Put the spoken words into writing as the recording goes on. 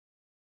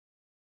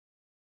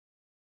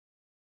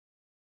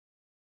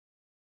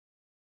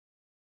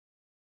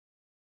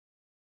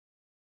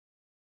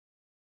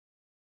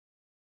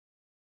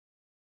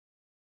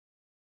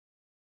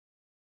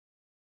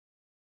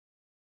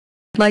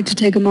like to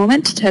take a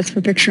moment to test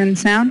for picture and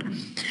sound.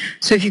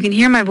 So if you can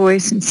hear my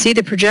voice and see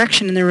the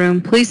projection in the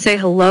room, please say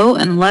hello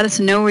and let us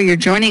know where you're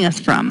joining us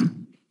from.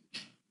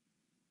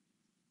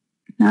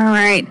 All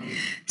right.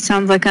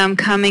 Sounds like I'm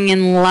coming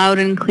in loud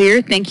and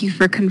clear. Thank you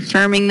for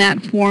confirming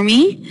that for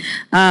me.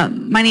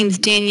 My name is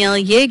Danielle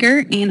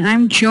Yeager, and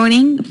I'm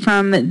joining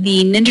from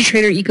the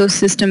Ninjatrader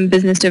Ecosystem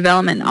Business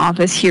Development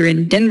Office here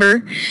in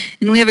Denver.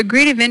 And we have a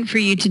great event for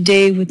you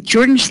today with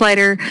Jordan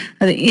Schleider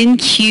of the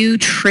NQ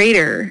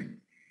Trader.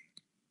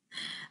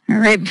 All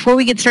right, before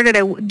we get started,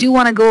 I do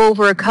want to go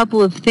over a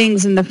couple of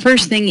things. And the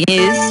first thing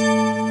is,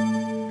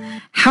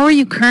 how are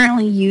you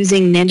currently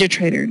using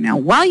NinjaTrader? Now,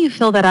 while you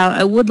fill that out,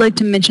 I would like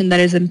to mention that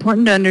it is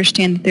important to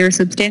understand that there are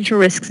substantial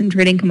risks in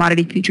trading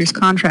commodity futures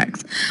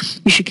contracts.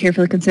 You should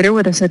carefully consider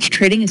whether such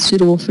trading is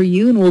suitable for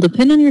you and will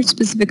depend on your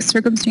specific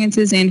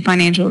circumstances and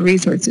financial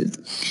resources.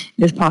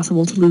 It is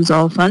possible to lose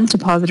all funds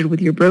deposited with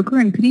your broker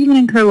and could even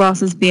incur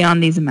losses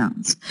beyond these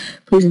amounts.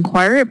 Please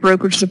inquire at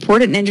brokerage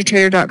support at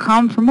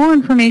ninjatrader.com for more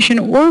information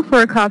or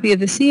for a copy of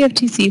the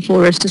CFTC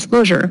full risk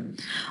disclosure.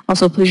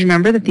 Also, please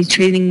remember that these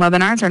trading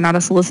webinars are not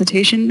a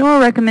solicitation nor a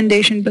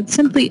recommendation, but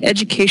simply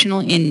educational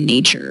in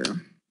nature.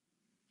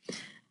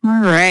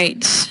 All right.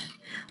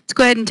 Let's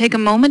go ahead and take a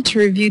moment to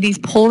review these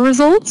poll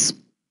results.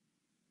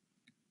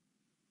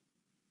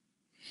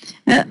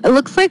 It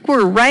looks like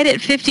we're right at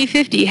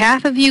 50-50.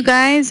 Half of you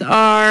guys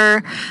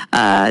are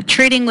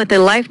trading with a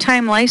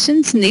lifetime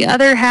license, and the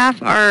other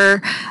half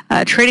are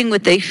trading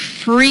with a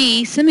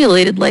free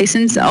simulated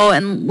license. Oh,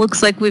 and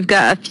looks like we've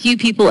got a few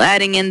people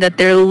adding in that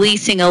they're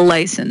leasing a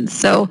license.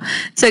 So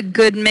it's a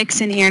good mix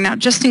in here. Now,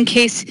 just in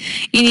case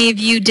any of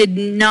you did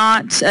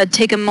not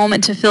take a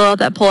moment to fill out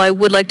that poll, I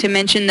would like to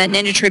mention that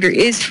NinjaTrader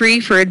is free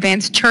for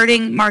advanced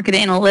charting, market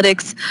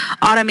analytics,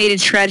 automated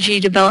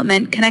strategy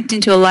development, connecting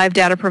to a live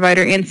data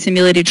provider, and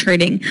simulated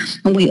trading.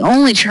 And we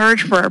only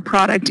charge for our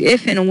product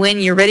if and when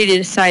you're ready to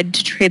decide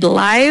to trade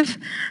live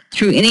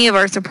through any of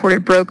our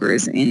supported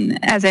brokers. And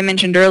as I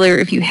mentioned earlier,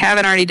 if you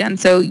haven't already done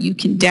so, you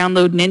can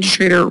download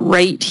NinjaTrader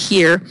right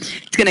here.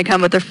 It's going to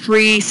come with a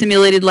free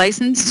simulated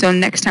license, so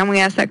next time we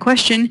ask that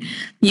question,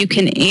 you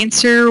can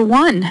answer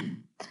one.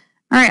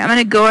 All right, I'm going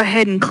to go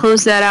ahead and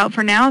close that out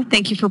for now.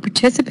 Thank you for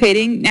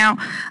participating. Now,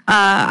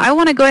 I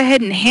want to go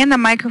ahead and hand the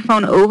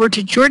microphone over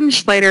to Jordan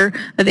Schleider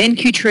of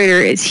NQ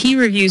Trader as he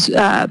reviews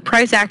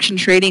price action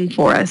trading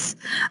for us.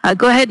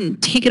 Go ahead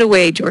and take it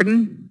away,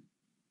 Jordan.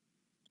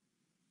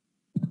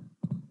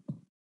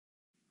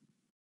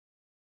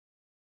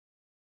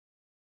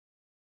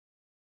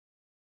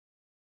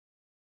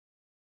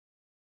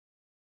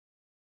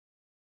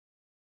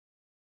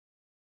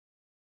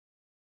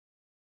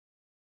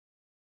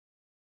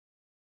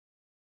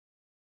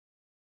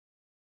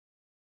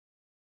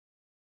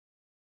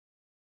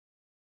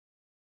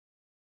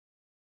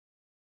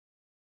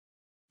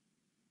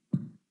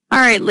 All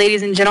right,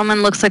 ladies and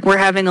gentlemen, looks like we're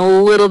having a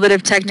little bit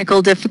of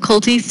technical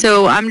difficulty,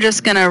 so I'm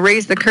just going to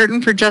raise the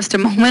curtain for just a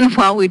moment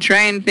while we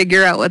try and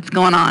figure out what's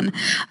going on.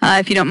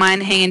 If you don't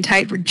mind hanging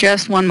tight for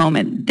just one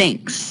moment.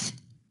 Thanks.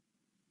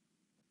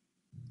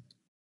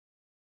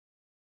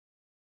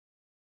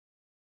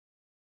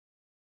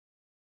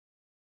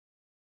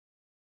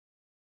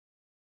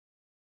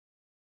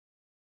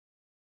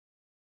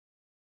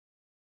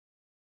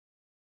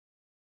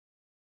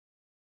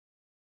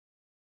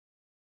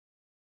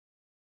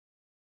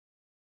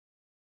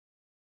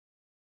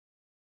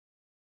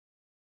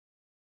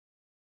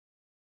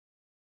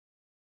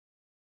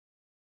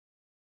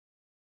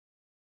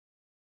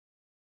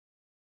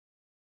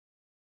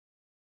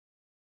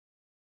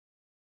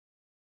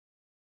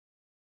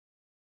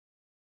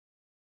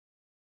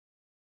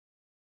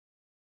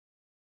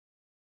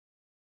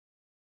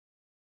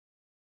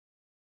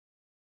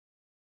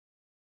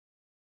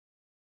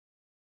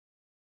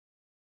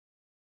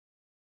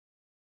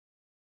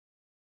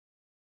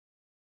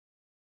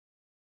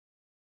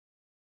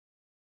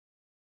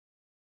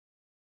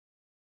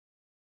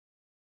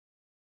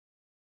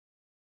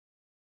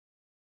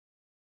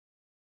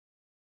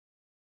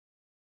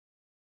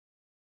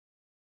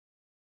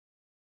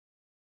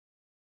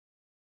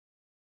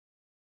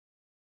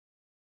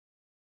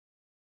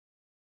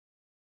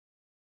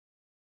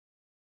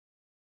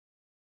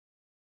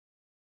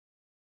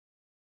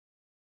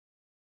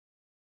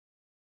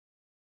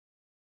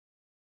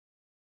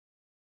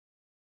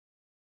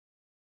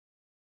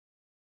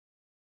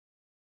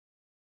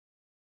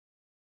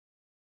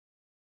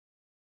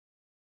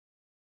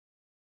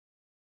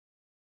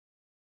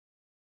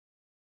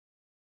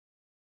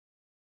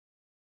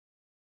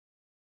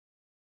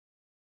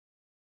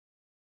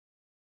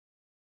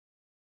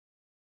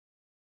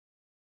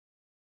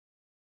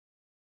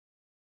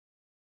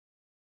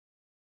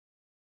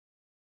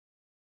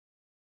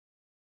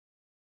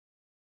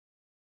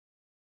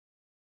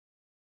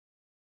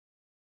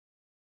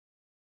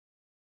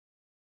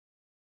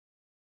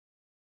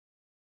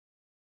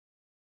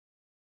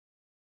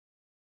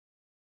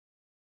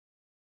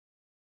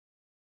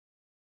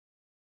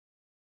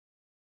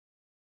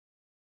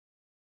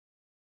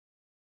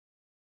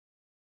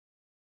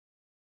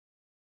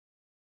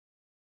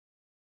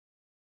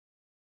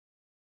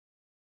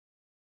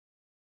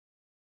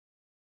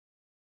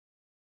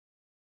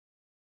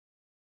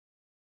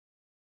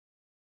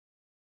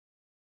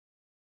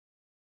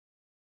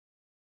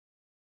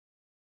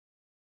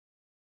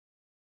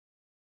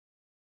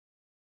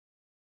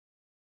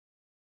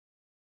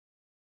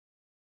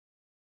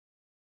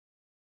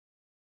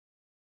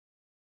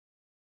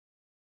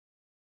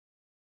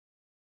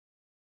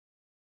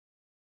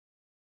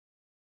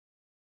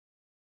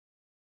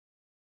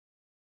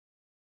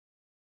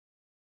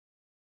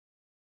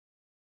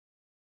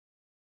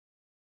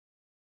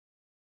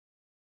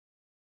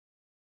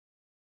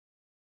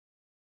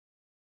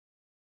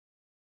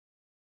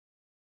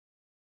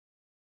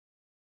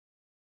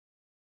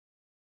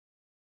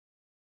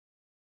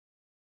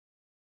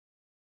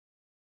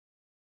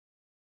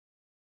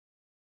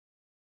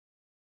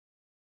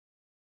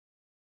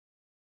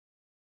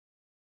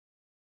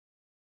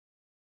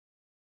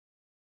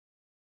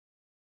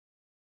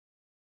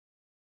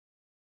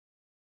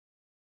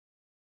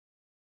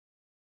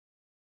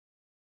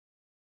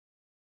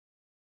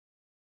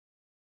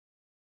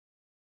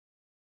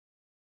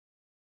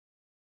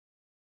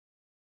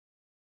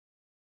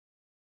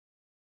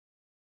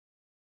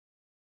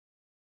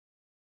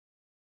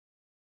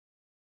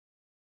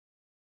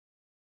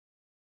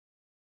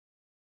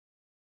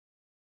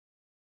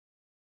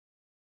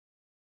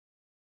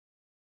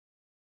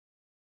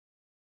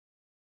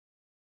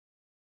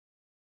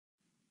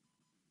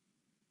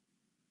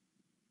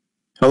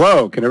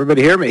 Hello, can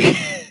everybody hear me?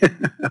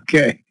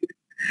 Okay.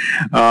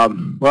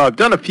 Well, I've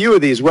done a few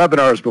of these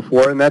webinars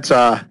before, and that's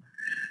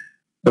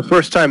the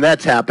first time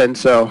that's happened,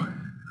 so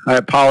I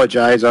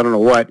apologize. I don't know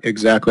what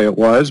exactly it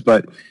was,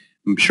 but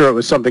I'm sure it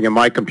was something in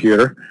my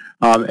computer.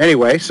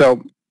 Anyway,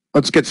 so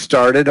let's get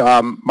started.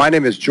 My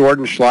name is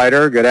Jordan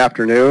Schleider. Good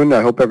afternoon.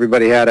 I hope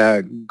everybody had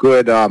a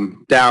good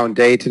down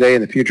day today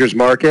in the futures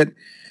market.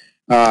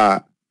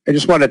 I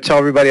just want to tell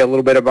everybody a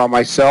little bit about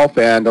myself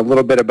and a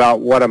little bit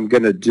about what I'm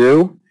going to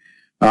do.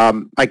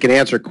 I can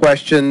answer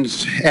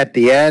questions at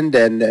the end,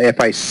 and if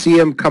I see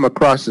them come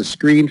across the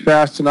screen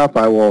fast enough,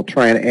 I will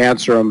try and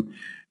answer them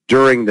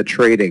during the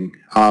trading.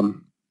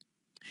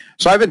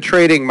 So I've been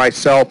trading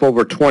myself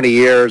over 20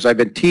 years. I've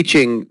been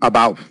teaching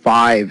about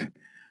 5.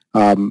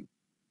 A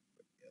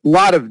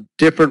lot of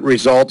different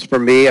results for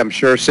me, I'm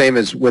sure, same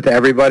as with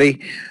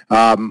everybody.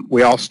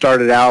 We all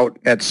started out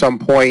at some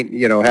point,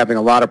 having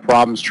a lot of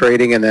problems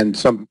trading, and then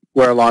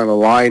somewhere along the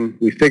line,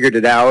 we figured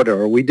it out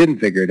or we didn't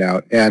figure it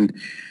out. And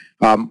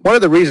one of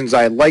the reasons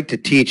I like to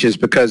teach is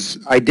because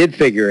I did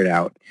figure it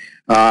out.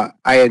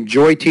 I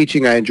enjoy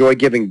teaching. I enjoy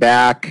giving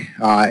back.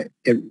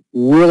 It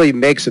really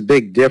makes a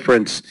big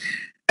difference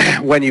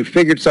when you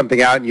figured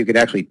something out and you can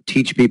actually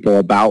teach people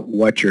about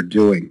what you're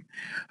doing.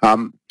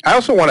 I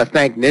also want to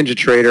thank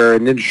Ninjatrader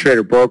and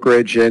Ninjatrader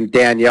Brokerage and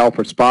Danielle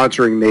for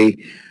sponsoring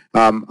me.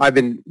 I've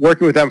been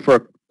working with them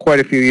for quite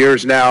a few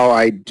years now.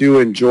 I do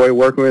enjoy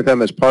working with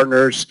them as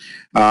partners.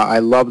 I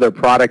love their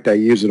product. I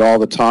use it all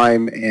the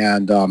time,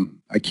 and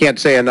I can't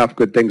say enough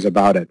good things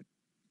about it.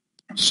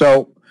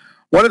 So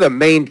one of the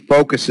main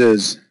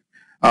focuses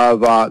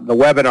of the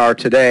webinar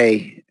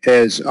today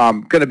is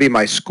going to be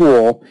my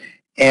school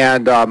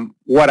and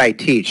what I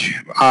teach.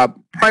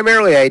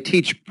 Primarily, I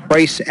teach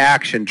price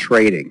action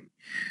trading.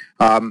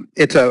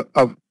 It's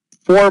a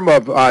form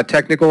of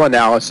technical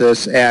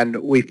analysis, and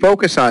we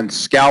focus on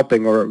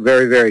scalping, or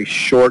very, very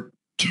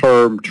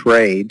short-term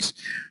trades,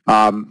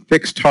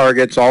 fixed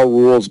targets, all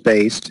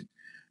rules-based.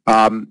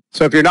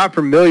 So if you're not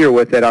familiar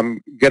with it,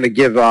 I'm going to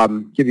give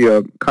you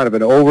a kind of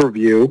an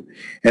overview,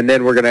 and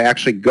then we're going to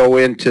actually go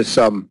into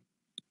some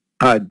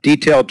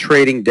detailed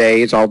trading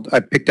days. I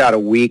picked out a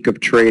week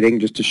of trading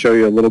just to show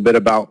you a little bit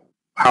about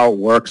how it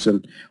works,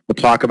 and we'll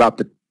talk about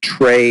the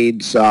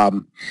trades.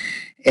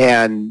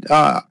 And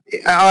I'll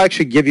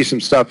actually give you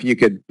some stuff you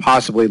could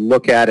possibly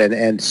look at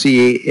and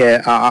see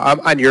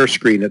on your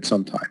screen at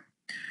some time.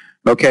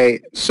 Okay,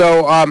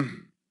 so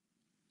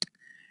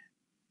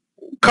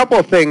couple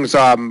of things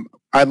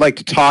I'd like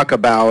to talk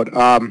about.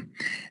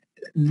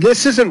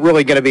 This isn't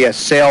really going to be a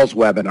sales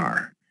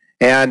webinar.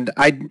 And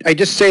I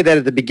just say that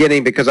at the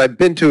beginning because I've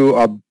been to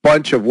a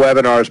bunch of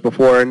webinars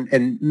before,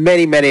 and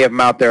many of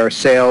them out there are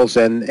sales,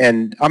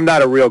 and I'm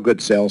not a real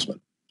good salesman.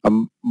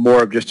 I'm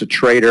more of just a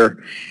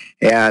trader,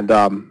 and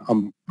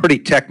I'm pretty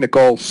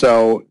technical,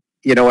 so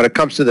when it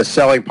comes to the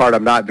selling part,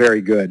 I'm not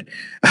very good.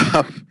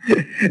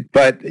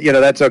 But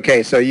that's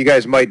okay. So you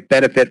guys might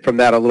benefit from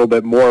that a little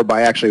bit more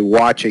by actually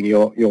watching.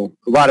 A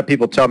lot of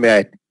people tell me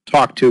I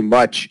talk too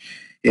much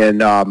in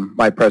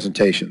my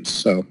presentations.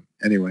 So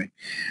anyway,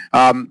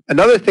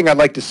 another thing I'd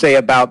like to say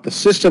about the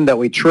system that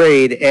we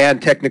trade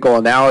and technical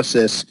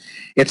analysis,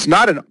 it's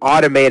not an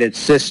automated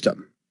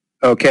system.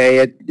 Okay,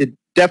 it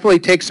definitely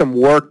takes some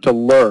work to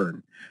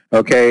learn.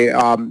 Okay,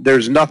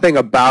 there's nothing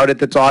about it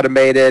that's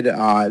automated.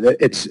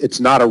 It's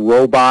not a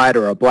robot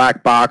or a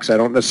black box. I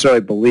don't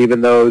necessarily believe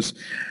in those.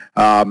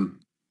 I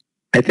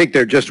think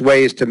they're just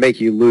ways to make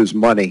you lose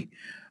money.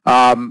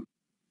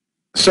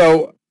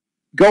 So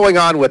going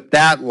on with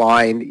that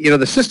line,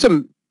 the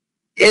system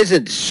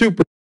isn't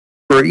super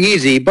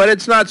easy, but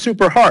it's not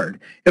super hard.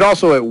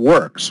 It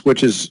works,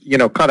 which is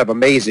kind of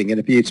amazing. And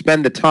if you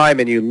spend the time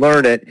and you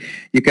learn it,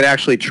 you can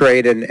actually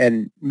trade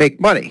and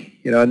make money.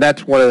 And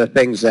that's one of the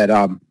things that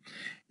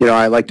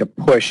I like to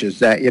push, is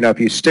that if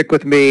you stick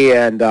with me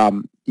and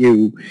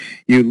you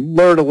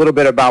learn a little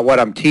bit about what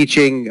I'm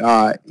teaching,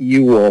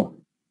 you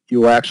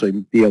will actually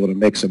be able to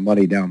make some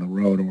money down the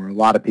road, or a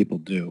lot of people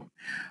do.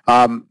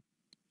 Some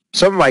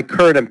of my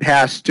current and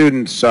past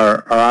students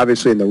are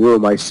obviously in the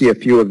room. I see a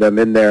few of them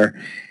in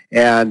there,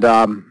 and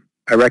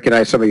I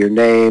recognize some of your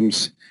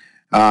names.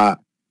 I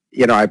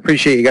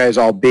appreciate you guys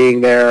all being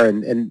there,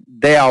 and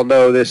they all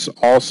know this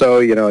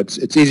also.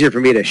 It's easier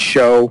for me to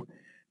show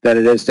than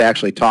it is to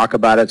actually talk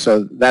about it.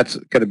 So that's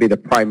going to be the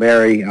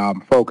primary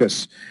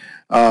focus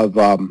of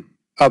the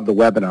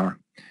webinar.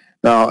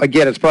 Now,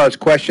 again, as far as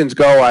questions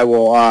go, I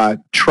will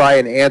try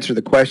and answer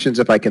the questions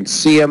if I can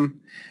see them.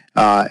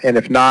 And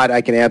if not, I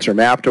can answer them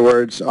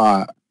afterwards.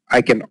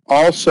 I can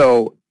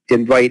also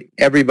invite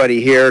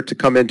everybody here to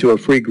come into a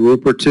free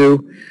group or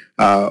two.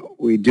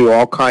 We do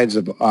all kinds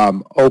of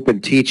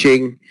open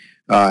teaching.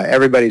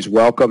 Everybody's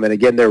welcome. And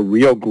again, they're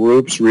real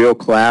groups, real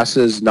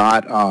classes,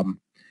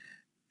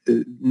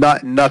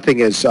 nothing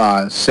is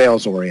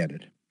sales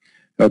oriented.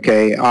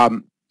 Okay,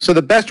 so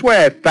the best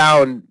way I've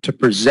found to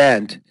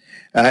present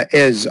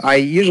is I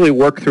usually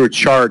work through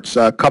charts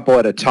a couple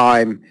at a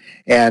time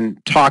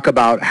and talk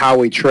about how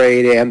we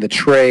trade and the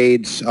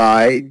trades.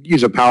 I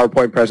use a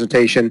PowerPoint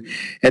presentation,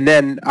 and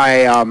then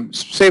I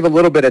save a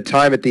little bit of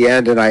time at the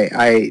end, and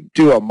I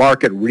do a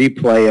market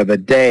replay of a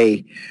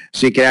day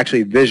so you can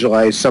actually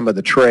visualize some of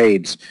the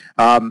trades.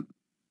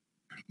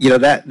 You know,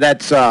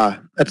 that's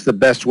the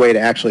best way to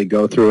actually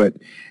go through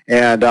it.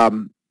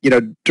 And you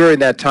know, during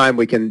that time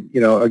we can, you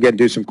know, again,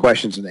 do some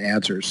questions and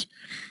answers.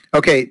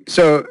 Okay,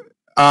 so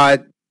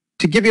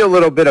to give you a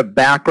little bit of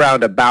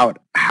background about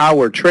how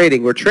we're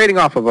trading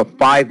off of a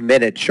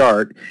 5-minute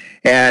chart,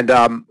 and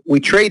we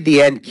trade the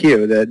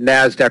NQ, the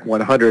NASDAQ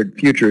 100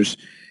 futures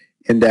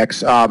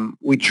index.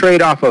 We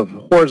trade off of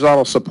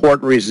horizontal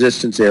support and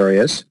resistance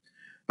areas,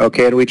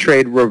 okay, and we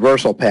trade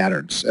reversal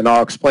patterns, and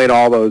I'll explain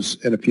all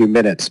those in a few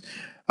minutes.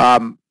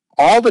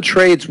 All the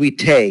trades we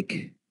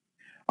take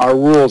are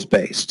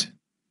rules-based.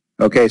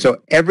 Okay,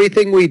 so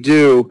everything we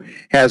do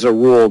has a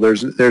rule.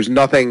 There's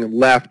nothing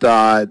left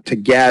to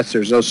guess.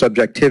 There's no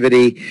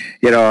subjectivity.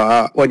 You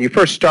know, when you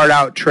first start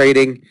out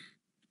trading,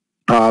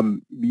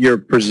 you're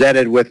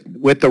presented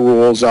with the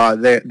rules.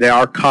 They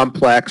are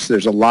complex.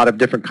 There's a lot of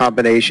different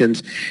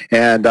combinations,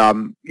 and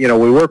you know,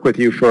 we work with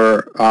you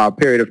for a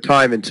period of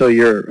time until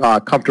you're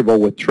comfortable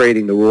with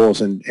trading the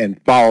rules and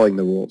following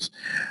the rules.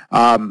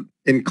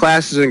 In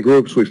classes and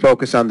groups, we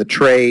focus on the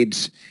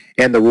trades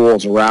and the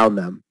rules around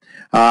them.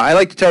 I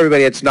like to tell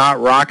everybody it's not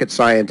rocket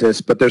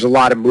scientists, but there's a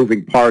lot of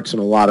moving parts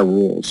and a lot of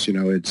rules. You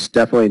know, it's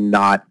definitely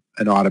not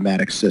an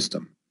automatic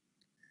system.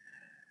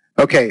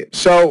 Okay,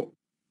 so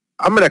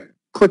I'm going to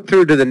click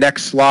through to the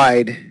next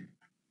slide.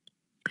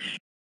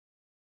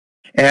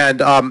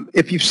 And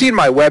if you've seen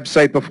my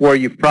website before,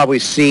 you've probably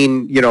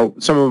seen, you know,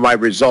 some of my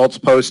results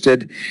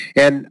posted.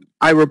 And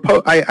I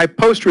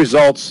post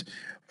results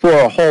for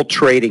a whole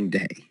trading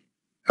day.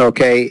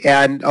 Okay,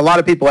 and a lot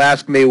of people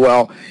ask me,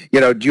 well,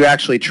 you know, do you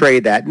actually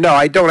trade that? No,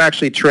 I don't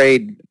actually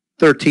trade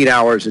 13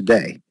 hours a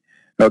day.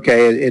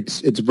 Okay,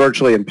 it's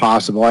virtually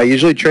impossible. I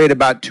usually trade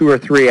about 2 or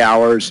 3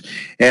 hours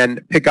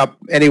and pick up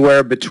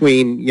anywhere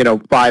between, you know,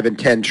 5 and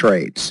 10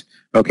 trades.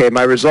 Okay,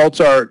 my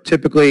results are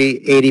typically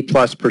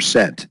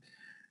 80+%.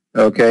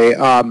 Okay,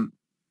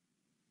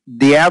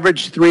 the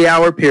average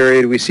 3-hour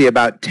period, we see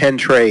about 10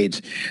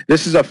 trades.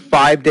 This is a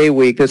 5-day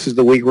week. This is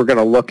the week we're going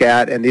to look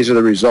at, and these are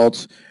the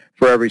results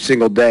for every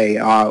single day.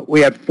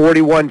 We had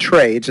 41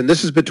 trades, and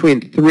this is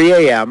between 3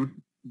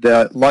 a.m.,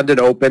 the London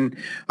Open,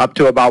 up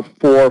to about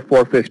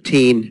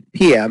 4:15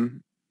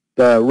 p.m.,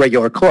 the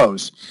regular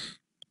close.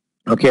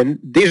 Okay, and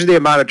these are the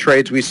amount of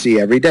trades we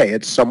see every day.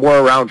 It's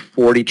somewhere around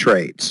 40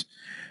 trades.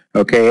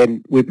 Okay,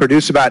 and we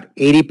produce about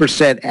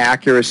 80%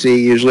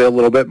 accuracy, usually a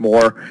little bit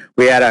more.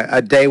 We had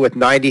a day with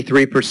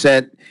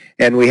 93%,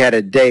 and we had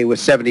a day with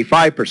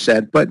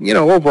 75%. But you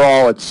know,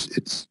 overall,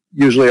 it's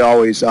usually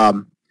always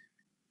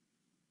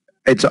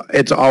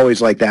it's always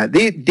like that.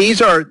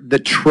 These are the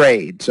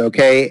trades,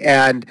 okay?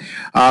 And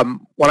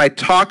when I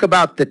talk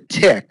about the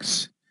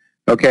ticks,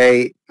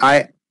 okay,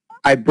 I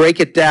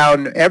break it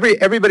down.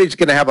 Everybody's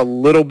going to have a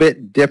little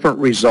bit different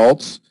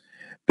results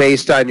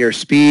based on your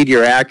speed,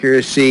 your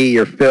accuracy,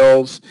 your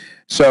fills.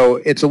 So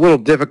it's a little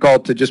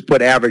difficult to just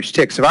put average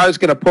ticks. If I was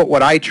going to put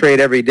what I trade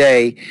every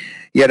day,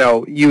 you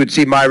know, you would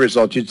see my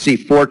results. You'd see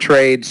 4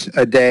 trades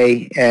a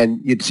day, and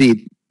you'd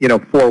see, you know,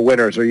 4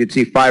 winners, or you'd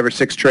see 5 or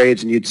 6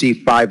 trades and you'd see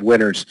 5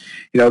 winners.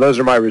 You know, those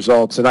are my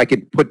results, and I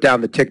could put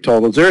down the tick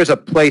totals. There is a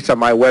place on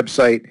my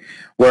website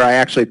where I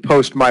actually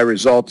post my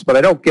results, but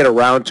I don't get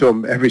around to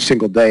them every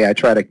single day. I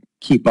try to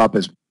keep up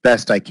as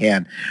best I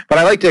can. But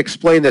I like to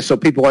explain this so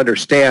people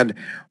understand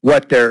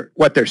what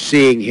they're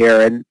seeing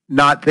here, and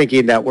not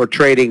thinking that we're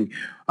trading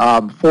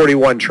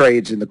 41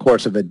 trades in the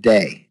course of a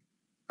day.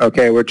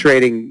 Okay, we're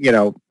trading, you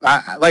know,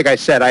 like I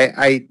said,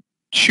 I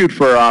shoot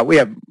for, we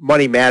have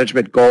money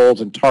management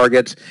goals and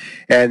targets,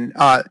 and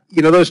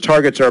you know, those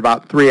targets are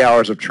about 3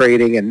 hours of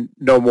trading and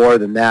no more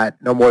than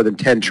that, no more than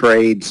 10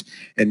 trades,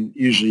 and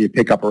usually you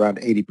pick up around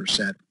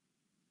 80%.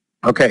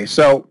 Okay,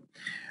 so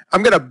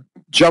I'm going to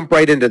jump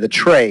right into the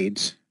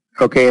trades,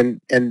 okay,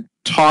 and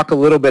talk a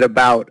little bit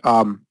about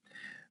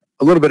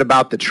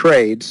the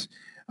trades.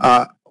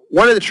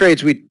 One of the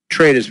trades we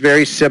trade is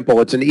very simple.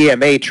 It's an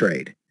EMA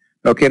trade,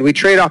 okay, and we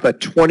trade off a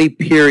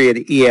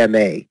 20-period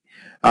EMA.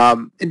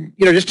 And,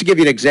 you know, just to give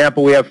you an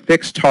example, we have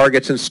fixed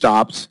targets and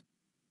stops,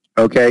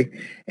 okay,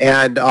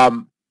 and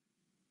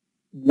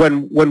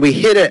when we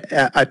hit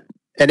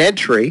an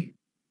entry,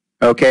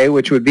 okay,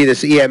 which would be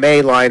this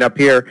EMA line up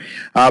here,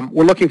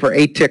 we're looking for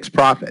 8 ticks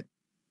profit,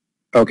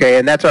 okay,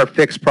 and that's our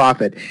fixed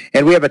profit,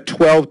 and we have a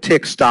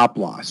 12-tick stop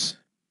loss.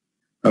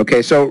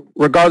 Okay, so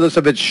regardless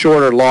if it's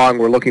short or long,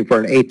 we're looking for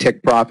an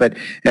 8-tick profit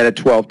and a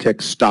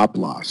 12-tick stop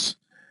loss.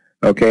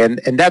 Okay,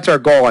 and that's our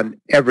goal on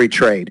every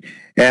trade.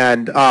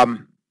 And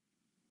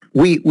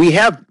we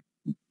have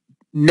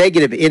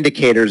negative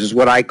indicators, is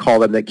what I call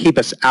them, that keep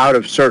us out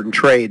of certain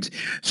trades.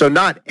 So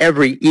not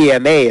every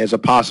EMA is a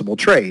possible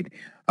trade.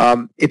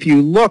 If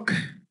you look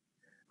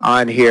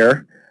on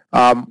here,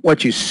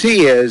 what you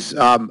see is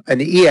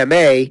an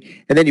EMA,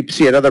 and then you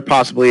see another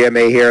possible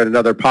EMA here and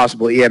another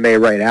possible EMA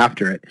right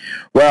after it.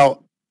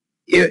 Well,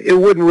 it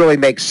wouldn't really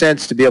make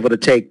sense to be able to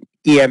take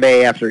EMA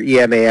after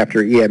EMA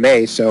after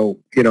EMA. So,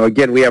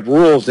 again, we have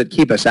rules that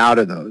keep us out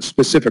of those,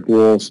 specific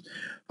rules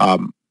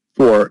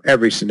for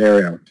every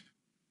scenario.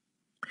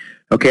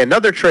 Okay,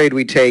 another trade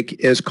we take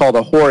is called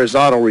a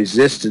horizontal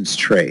resistance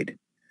trade.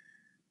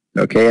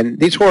 Okay, and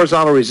these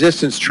horizontal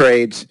resistance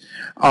trades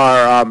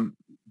are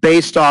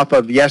based off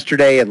of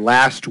yesterday and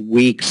last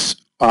week's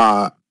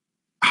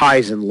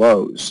highs and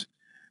lows.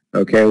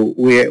 Okay,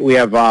 we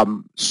have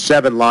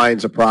 7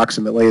 lines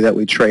approximately that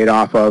we trade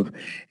off of,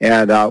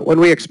 and when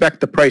we expect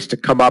the price to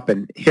come up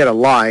and hit a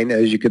line,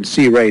 as you can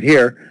see right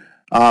here,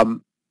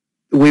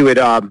 we would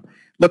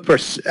look for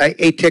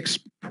 8 ticks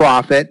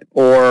profit,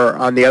 or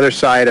on the other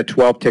side a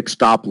 12 tick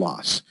stop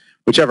loss,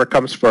 whichever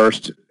comes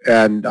first.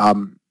 And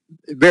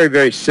very,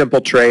 very simple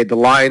trade. The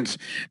lines,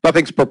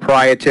 nothing's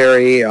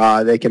proprietary.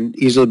 They can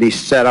easily be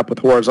set up with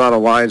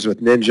horizontal lines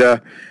with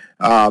Ninja.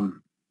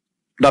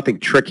 Nothing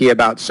tricky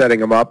about setting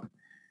them up.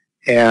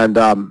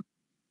 And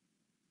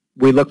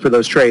we look for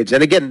those trades.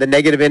 And again, the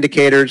negative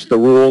indicators, the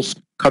rules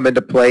come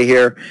into play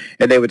here,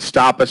 and they would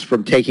stop us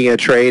from taking a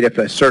trade if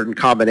a certain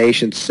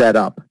combination's set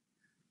up.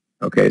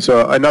 Okay,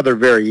 so another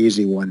very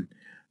easy one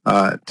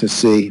to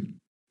see.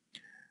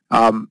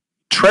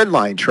 Trend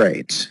line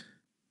trades.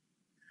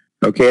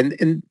 Okay,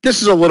 and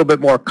this is a little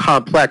bit more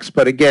complex,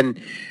 but again,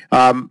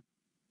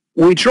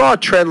 we draw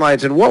trend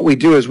lines, and what we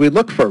do is we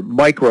look for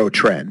micro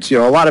trends. A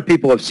lot of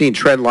people have seen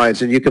trend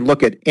lines, and you can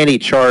look at any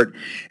chart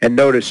and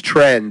notice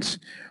trends.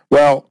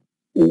 Well,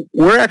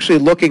 we're actually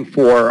looking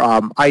for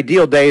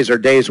ideal days, or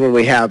days when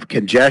we have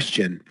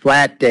congestion,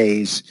 flat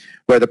days,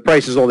 where the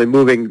price is only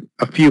moving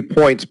a few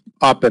points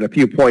up and a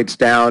few points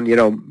down,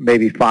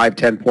 maybe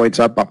 5-10 points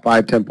up,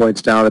 5-10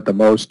 points down at the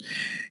most,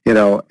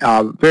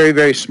 very,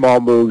 very small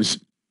moves.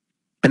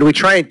 And we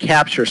try and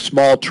capture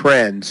small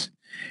trends.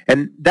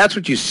 And that's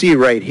what you see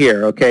right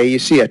here, okay? You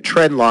see a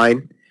trend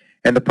line,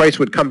 and the price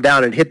would come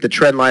down and hit the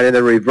trend line and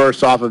then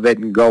reverse off of it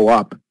and go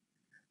up,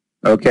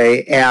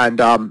 okay? And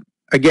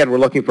again, we're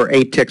looking for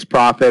 8 ticks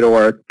profit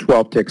or a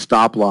 12 tick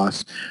stop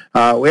loss.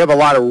 We have a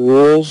lot of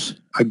rules,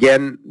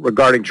 again,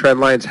 regarding trend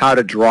lines, how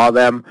to draw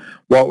them,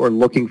 what we're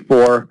looking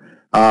for.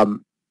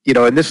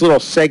 In this little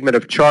segment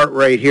of chart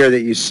right here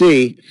that you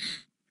see,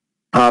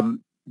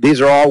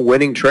 these are all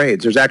winning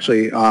trades. There's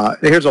actually,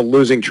 here's a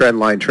losing trend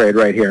line trade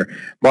right here,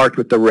 marked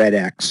with the red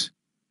X.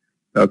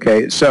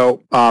 Okay,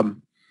 so,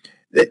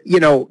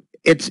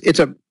 it's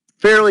a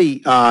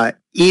fairly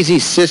easy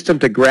system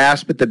to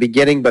grasp at the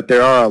beginning, but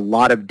there are a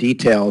lot of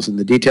details, and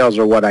the details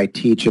are what I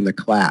teach in the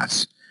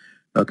class.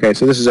 Okay,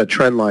 so this is a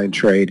trend line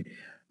trade.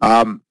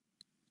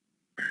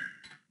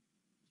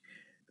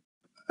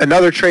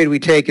 Another trade we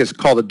take is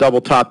called a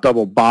double top,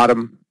 double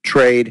bottom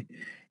trade.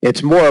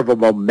 It's more of a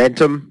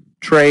momentum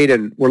trade,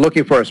 and we're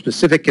looking for a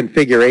specific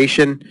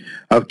configuration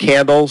of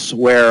candles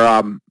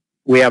where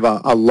we have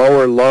a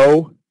lower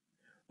low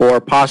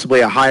or possibly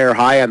a higher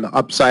high on the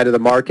upside of the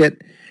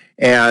market,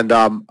 and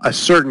a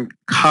certain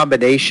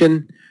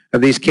combination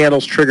of these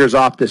candles triggers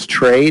off this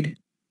trade.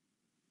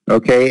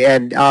 Okay,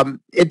 and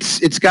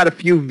it's got a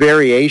few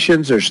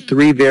variations. There's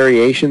 3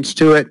 variations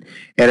to it,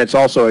 and it's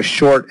also a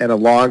short and a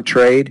long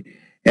trade.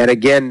 And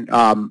again,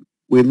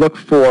 we look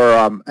for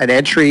an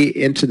entry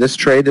into this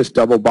trade, this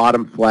double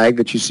bottom flag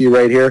that you see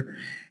right here,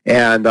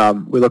 and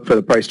we look for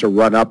the price to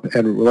run up,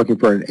 and we're looking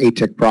for an 8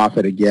 tick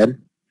profit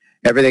again.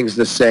 Everything's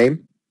the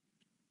same.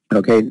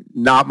 Okay,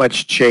 not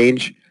much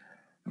change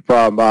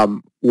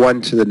from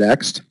one to the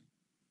next.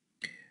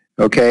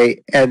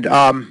 Okay, and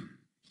hang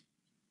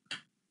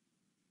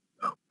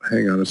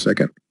on a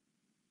second.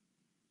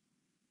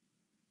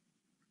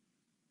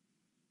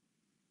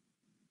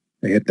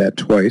 I hit that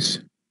twice.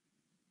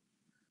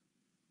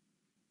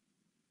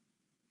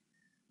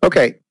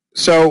 Okay,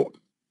 so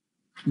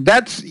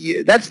that's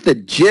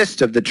the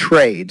gist of the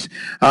trades.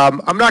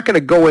 I'm not going to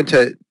go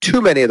into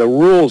too many of the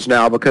rules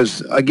now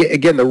because,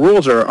 again, the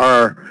rules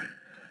are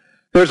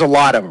there's a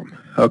lot of them,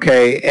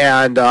 okay?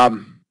 And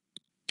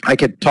I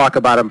could talk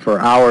about them for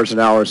hours and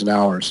hours and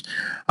hours.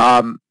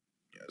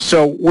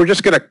 So we're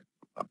just going to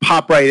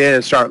pop right in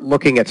and start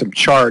looking at some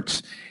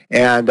charts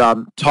and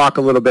talk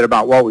a little bit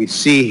about what we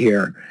see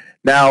here.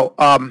 Now,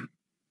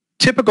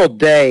 typical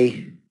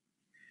day,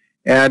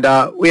 and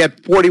we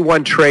had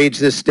 41 trades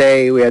this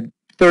day. We had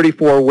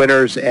 34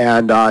 winners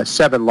and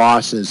 7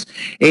 losses,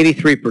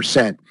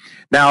 83%.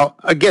 Now,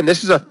 again,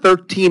 this is a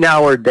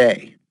 13-hour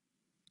day.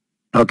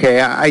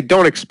 Okay, I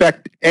don't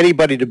expect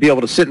anybody to be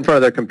able to sit in front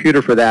of their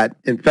computer for that.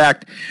 In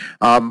fact,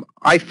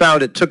 I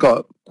found it took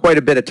quite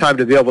a bit of time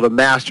to be able to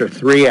master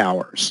 3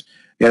 hours.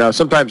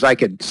 Sometimes I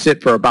could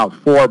sit for about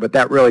 4, but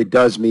that really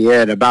does me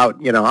in. About,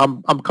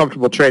 I'm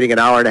comfortable trading an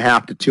hour and a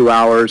half to 2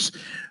 hours,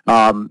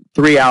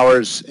 3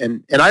 hours,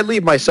 and I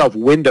leave myself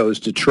windows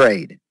to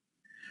trade.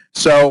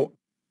 So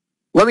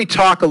let me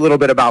talk a little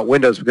bit about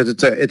windows because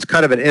it's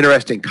kind of an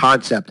interesting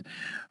concept.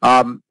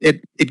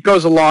 It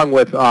goes along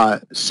with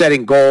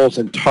setting goals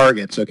and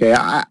targets. Okay,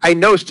 I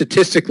know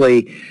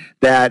statistically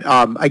that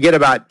I get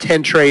about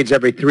 10 trades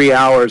every 3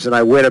 hours, and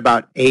I win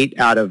about 8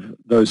 out of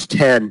those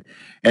 10,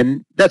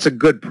 and that's a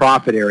good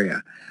profit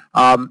area.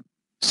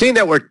 Seeing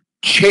that we're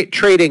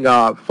trading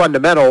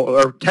fundamental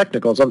or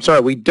technicals, I'm sorry,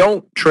 we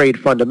don't trade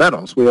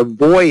fundamentals. We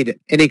avoid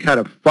any kind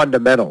of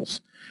fundamentals.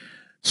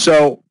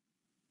 So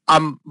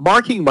I'm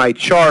marking my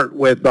chart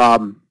with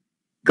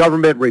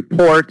government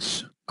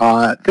reports,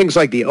 things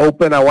like the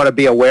open I want to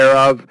be aware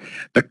of,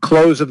 the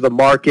close of the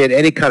market,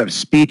 any kind of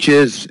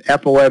speeches,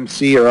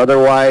 FOMC or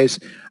otherwise,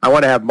 I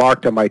want to have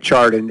marked on my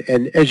chart. And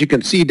as you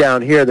can see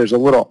down here, there's a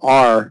little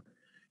R.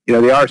 You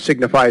know, the R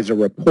signifies a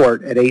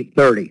report at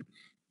 8:30.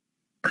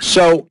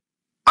 So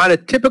on a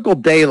typical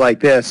day like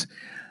this,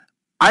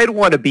 I'd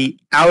want to be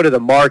out of the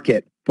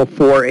market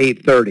before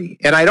 8:30.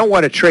 And I don't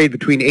want to trade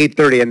between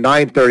 8:30 and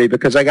 9:30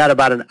 because I got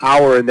about an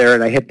hour in there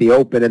and I hit the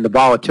open and the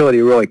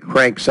volatility really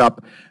cranks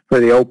up for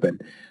the open.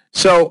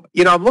 So,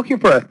 you know, I'm looking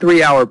for a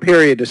 3-hour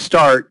period to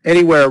start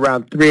anywhere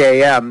around 3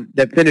 a.m.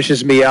 that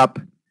finishes me up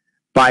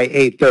by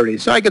 8:30.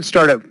 So I could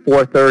start at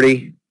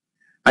 4:30.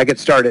 I could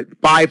start at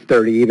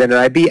 5:30 even, and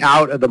I'd be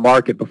out of the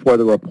market before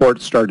the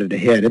report started to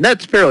hit. And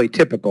that's fairly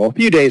typical. A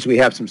few days we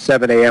have some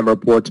 7 a.m.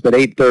 reports, but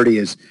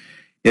 8:30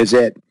 is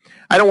it.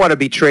 I don't want to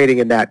be trading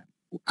in that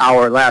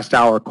last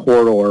hour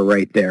corridor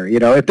right there. You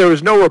know, if there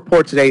was no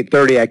reports at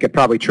 8:30, I could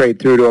probably trade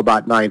through to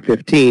about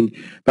 9:15,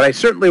 but I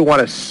certainly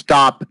want to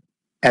stop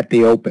at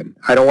the open.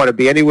 I don't want to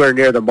be anywhere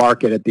near the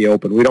market at the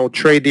open. We don't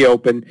trade the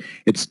open.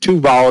 It's too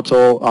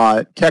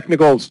volatile.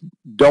 Technicals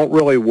don't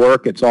really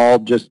work. It's all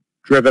just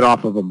driven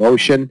off of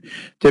emotion.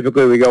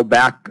 Typically, we go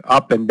back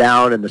up and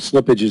down, and the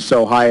slippage is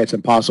so high it's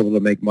impossible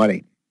to make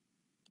money.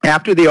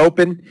 After the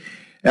open,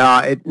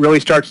 it really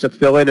starts to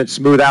fill in and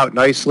smooth out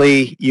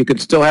nicely. You can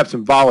still have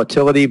some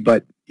volatility,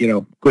 but you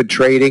know, good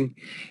trading.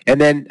 And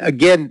then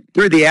again,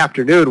 through the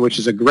afternoon, which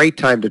is a great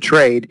time to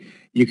trade,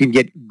 you can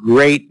get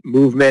great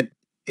movement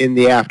in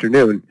the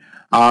afternoon.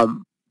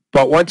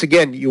 But once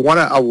again, you want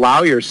to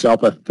allow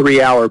yourself a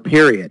 3-hour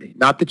period.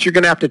 Not that you're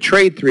going to have to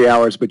trade 3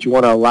 hours, but you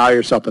want to allow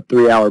yourself a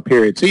 3-hour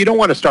period. So you don't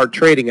want to start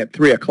trading at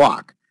 3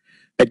 o'clock.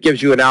 That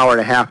gives you an hour and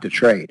a half to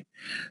trade.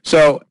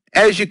 So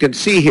as you can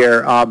see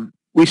here,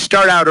 we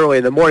start out early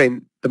in the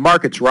morning. The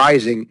market's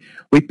rising.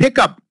 We pick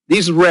up,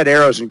 these red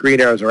arrows and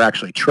green arrows are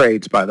actually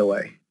trades, by the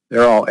way.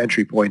 They're all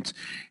entry points.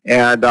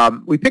 And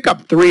we pick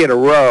up 3 in a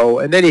row,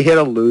 and then you hit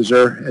a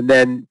loser, and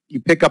then you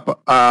pick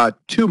up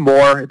 2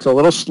 more. It's a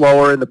little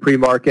slower in the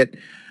pre-market.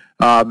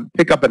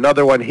 Pick up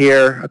another one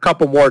here, a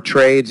couple more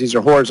trades. These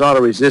are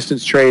horizontal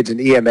resistance trades and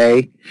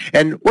EMA.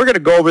 And we're going to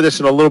go over this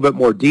in a little bit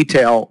more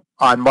detail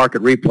on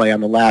Market Replay on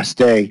the last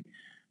day.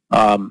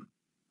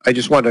 I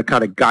just wanted to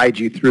kind of guide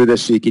you through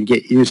this so you can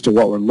get used to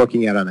what we're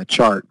looking at on the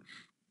chart.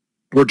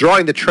 We're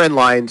drawing the trend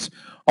lines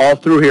all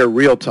through here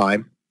real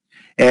time.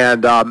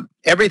 And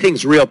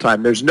everything's real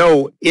time. There's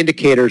no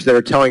indicators that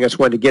are telling us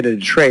when to get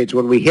into trades.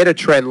 When we hit a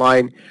trend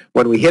line,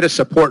 when we hit a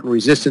support and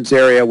resistance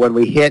area, when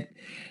we hit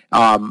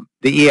the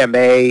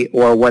EMA,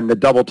 or when the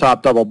double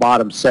top, double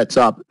bottom sets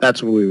up,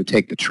 that's when we would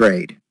take the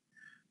trade.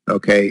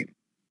 Okay.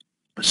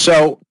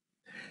 So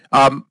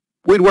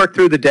we'd work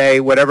through the day,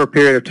 whatever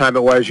period of time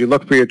it was. You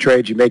look for your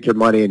trades, you make your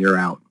money, and you're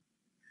out.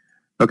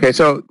 Okay.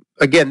 So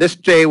again, this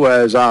day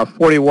was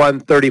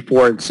 41,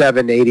 34, and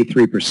 7,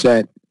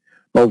 83%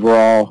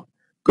 overall.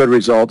 Good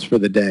results for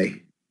the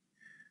day.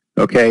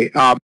 Okay,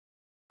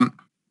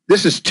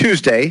 this is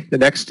Tuesday, the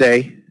next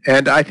day,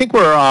 and I think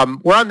we're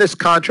on this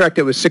contract.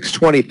 It was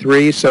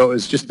 623, so it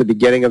was just the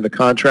beginning of the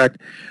contract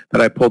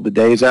that I pulled the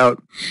days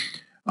out.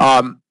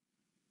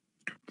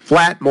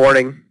 Flat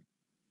morning.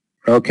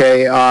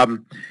 Okay,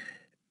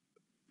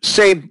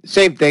 same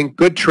thing.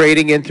 Good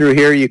trading in through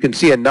here. You can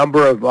see a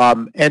number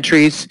of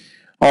entries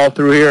all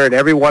through here, and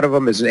every one of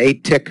them is an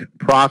 8-tick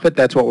profit.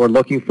 That's what we're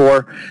looking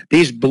for.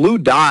 These blue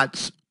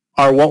dots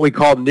are what we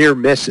call near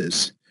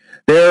misses.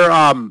 They're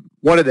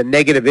one of the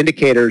negative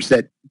indicators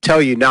that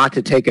tell you not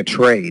to take a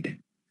trade.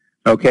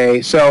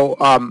 Okay, so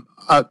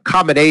a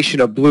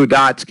combination of blue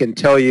dots can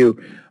tell you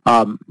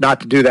not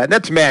to do that. And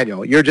that's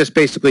manual. You're just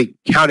basically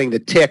counting the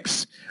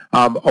ticks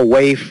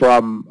away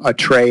from a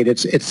trade.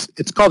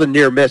 It's called a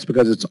near miss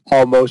because it's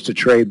almost a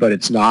trade, but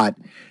it's not.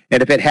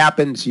 And if it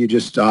happens, you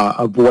just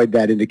avoid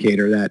that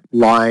indicator, that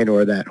line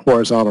or that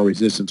horizontal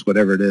resistance,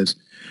 whatever it is.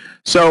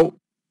 So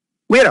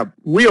we had a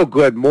real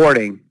good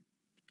morning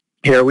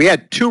here. We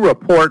had 2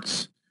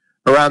 reports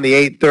around the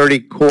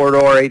 8:30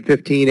 corridor,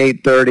 8:15,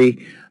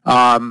 8:30.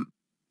 I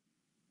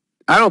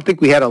don't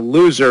think we had a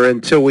loser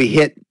until we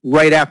hit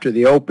right after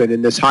the open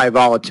in this high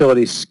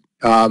volatility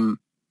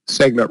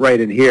segment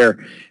right in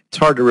here. It's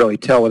hard to really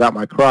tell without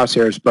my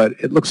crosshairs, but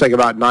it looks like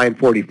about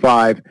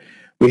 9:45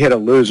 we hit a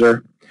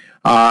loser.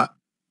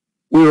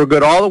 We were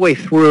good all the way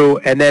through,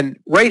 and then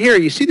right here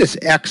you see this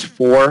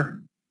X4.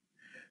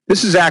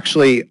 This is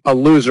actually a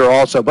loser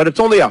also, but it's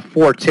only a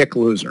 4-tick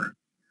loser.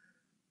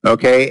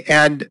 Okay,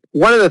 and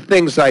one of the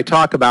things that I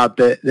talk about,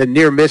 the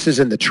near misses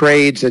and the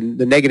trades and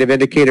the negative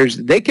indicators,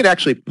 they can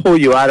actually pull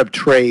you out of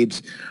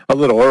trades a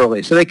little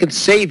early. So they can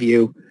save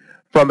you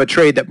from a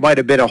trade that might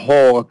have been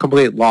a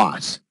complete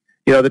loss.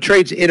 You know, the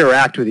trades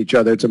interact with each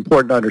other. It's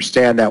important to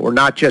understand that. We're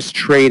not just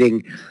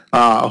trading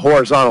a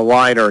horizontal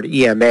line or an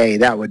EMA.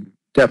 That would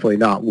definitely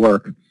not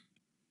work.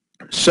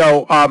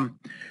 So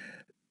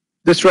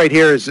this right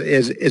here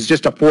is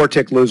just a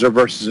 4-tick loser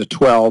versus a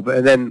 12.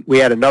 And then we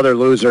had another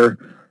loser,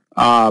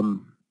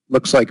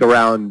 looks like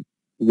around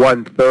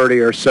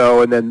 1:30 or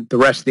so, and then the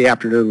rest of the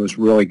afternoon was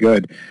really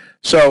good.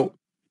 So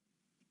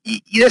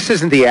this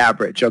isn't the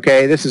average,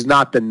 okay? This is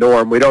not the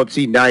norm. We don't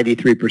see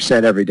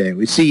 93% every day.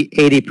 We see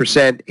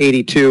 80%,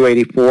 82,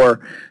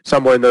 84,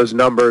 somewhere in those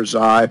numbers.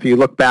 If you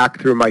look back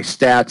through my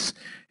stats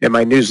and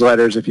my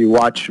newsletters, if you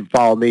watch and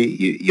follow me,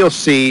 you'll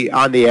see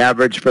on the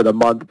average for the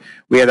month,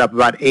 we end up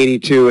about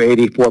 82,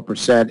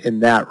 84% in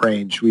that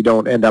range. We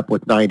don't end up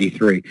with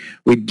 93.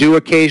 We do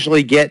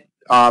occasionally get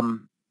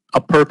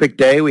a perfect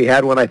day. We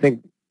had one, I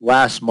think,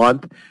 last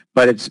month,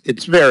 but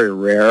it's very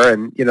rare.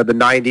 And you know, the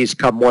 90s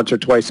come once or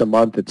twice a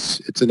month. It's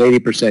an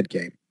 80%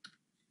 game.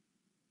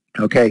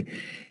 Okay,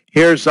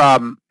 here's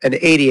an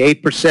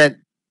 88%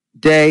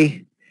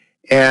 day,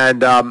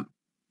 and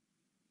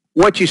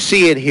what you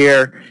see in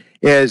here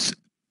is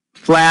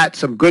flat,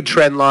 some good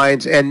trend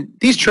lines, and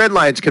these trend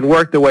lines can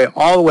work their way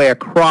all the way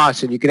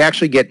across, and you can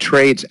actually get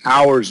trades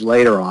hours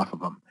later off of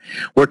them.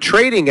 We're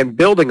trading and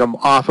building them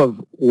off of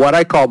what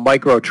I call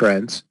micro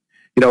trends.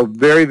 You know,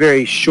 very,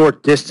 very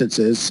short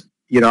distances.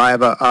 You know, I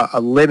have a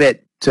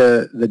limit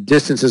to the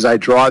distances I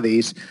draw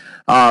these,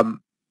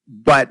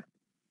 but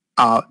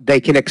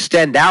they can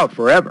extend out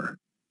forever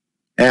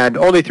and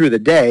only through the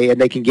day,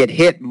 and they can get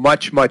hit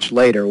much, much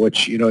later,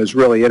 which, you know, is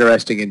really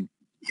interesting and,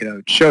 you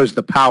know, shows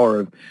the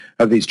power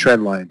of these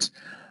trend lines.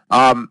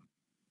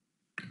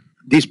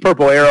 These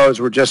purple arrows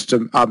were just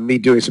me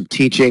doing some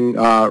teaching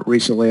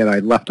recently, and I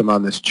left them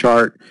on this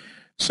chart.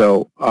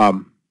 So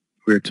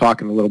we were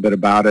talking a little bit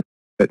about it.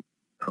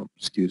 Oh,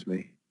 excuse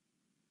me.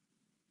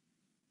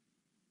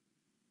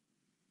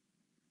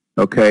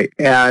 Okay,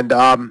 and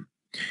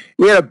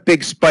we had a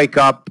big spike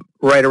up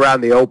right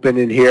around the open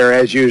in here,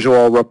 as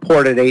usual,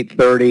 report at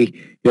 8:30.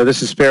 You know,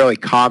 this is fairly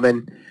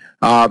common.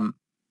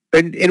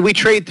 And we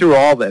trade through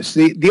all this.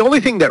 The only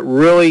thing that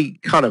really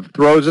kind of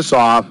throws us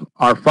off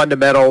are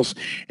fundamentals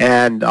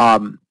and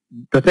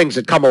the things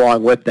that come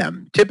along with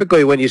them.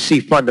 Typically, when you see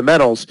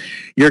fundamentals,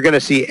 you're going to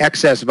see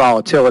excess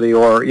volatility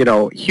or, you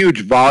know,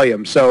 huge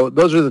volume. So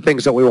those are the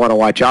things that we want to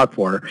watch out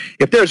for.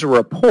 If there's a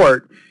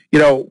report, you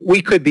know,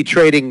 we could be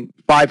trading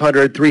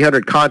 500,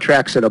 300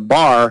 contracts in a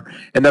bar,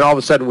 and then all of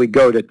a sudden we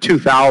go to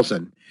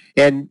 2,000.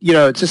 And, you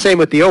know, it's the same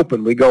with the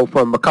open. We go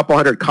from a couple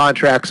hundred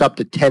contracts up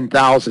to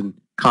 10,000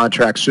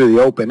 contracts through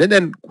the open, and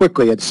then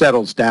quickly it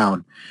settles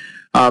down.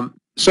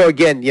 So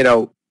again, you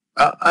know,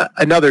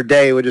 another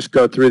day we'll just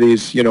go through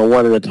these, you know,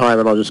 one at a time,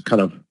 and I'll just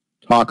kind of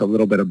talk a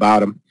little bit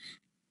about them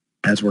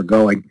as we're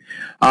going.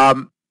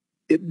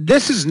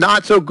 This is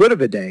not so good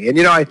of a day, and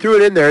you know, I threw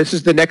it in there. This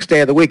is the next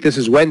day of the week. This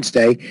is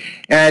Wednesday,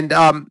 and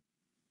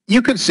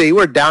you can see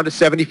we're down to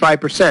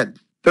 75%,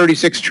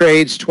 36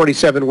 trades,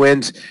 27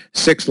 wins,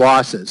 6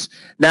 losses.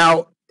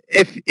 Now,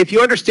 if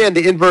you understand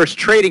the inverse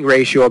trading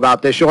ratio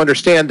about this, you'll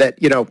understand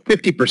that, you know,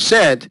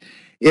 50%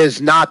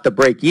 is not the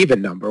break-even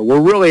number.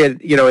 We're really,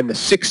 you know, in the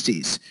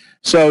 60s.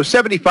 So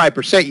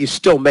 75% you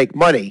still make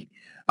money.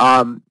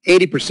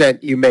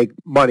 80% you make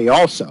money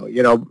also.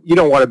 You know, you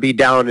don't want to be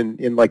down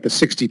in like the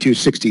 62,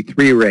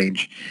 63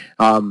 range.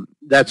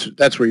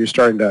 That's where you're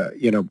starting to,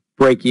 you know,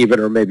 break even,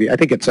 or maybe I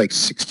think it's like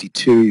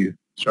 62 you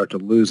start to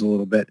lose a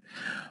little bit.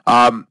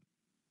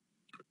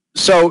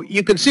 So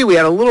you can see we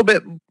had a little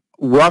bit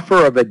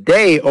rougher of a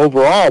day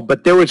overall,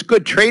 but there was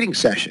good trading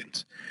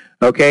sessions.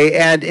 Okay,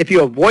 and if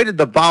you avoided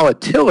the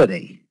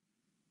volatility,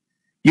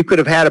 you could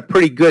have had a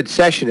pretty good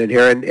session in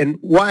here. And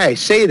why I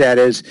say that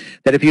is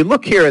that if you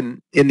look here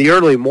in the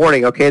early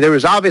morning, okay, there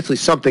was obviously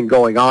something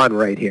going on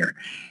right here.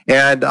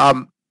 And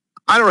I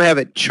don't have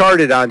it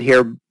charted on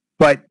here,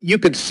 but you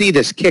can see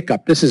this kick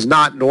up. This is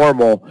not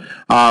normal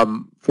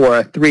for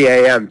a 3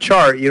 a.m.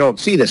 chart. You don't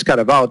see this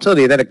kind of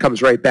volatility, and then it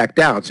comes right back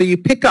down. So you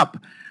pick up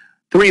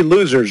 3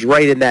 losers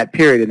right in that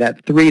period, in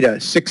that 3 to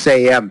 6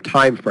 a.m.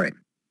 time frame.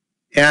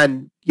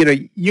 And, you know,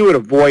 you would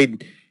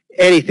avoid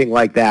anything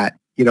like that,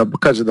 you know,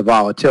 because of the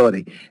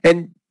volatility.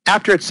 And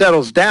after it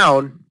settles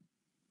down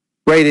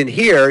right in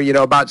here, you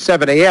know, about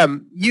 7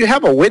 a.m., you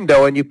have a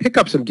window and you pick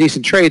up some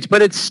decent trades,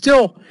 but it's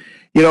still,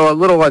 you know, a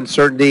little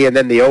uncertainty. And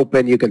then the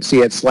open, you can see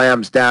it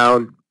slams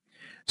down.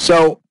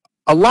 So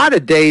a lot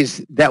of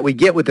days that we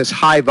get with this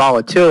high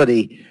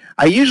volatility,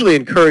 I usually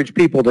encourage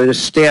people to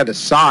just stand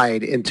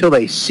aside until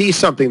they see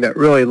something that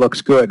really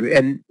looks good.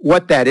 And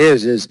what that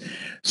is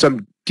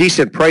some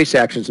decent price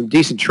action, some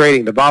decent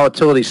trading. The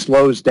volatility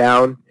slows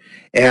down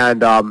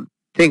and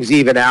things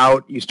even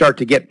out. You start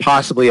to get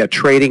possibly a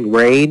trading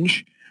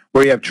range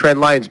where you have trend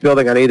lines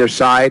building on either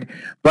side.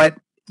 But,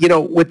 you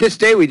know, with this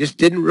day, we just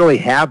didn't really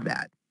have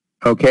that.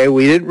 Okay,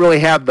 we didn't really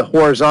have the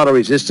horizontal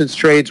resistance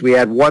trades. We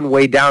had one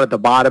way down at the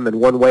bottom and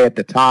one way at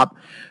the top.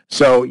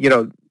 So,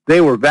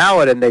 they were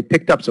valid and they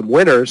picked up some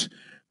winners.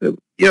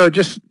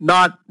 Just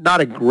not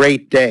a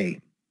great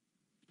day.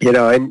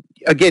 And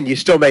again, you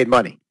still made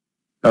money.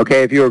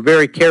 Okay, if you were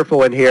very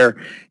careful in here,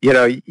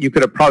 you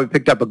could have probably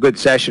picked up a good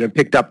session and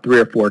picked up 3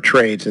 or 4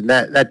 trades. And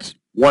that's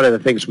one of the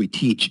things we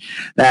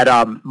teach, that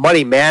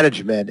money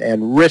management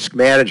and risk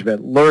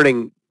management,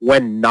 learning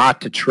when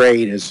not to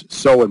trade is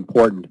so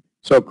important,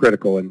 so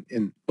critical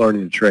in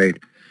learning to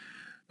trade.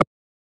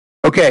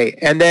 Okay,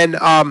 and then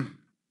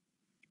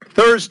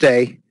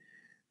Thursday,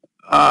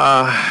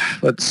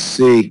 let's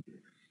see,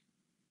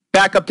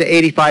 back up to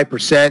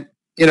 85%.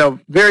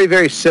 Very,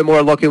 very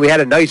similar looking. We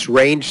had a nice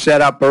range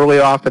set up early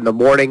off in the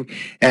morning.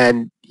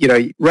 And,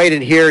 right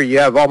in here, you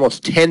have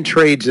almost 10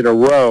 trades in a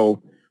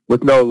row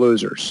with no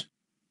losers.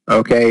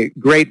 Okay,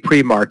 great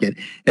pre-market.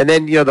 And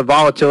then, the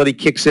volatility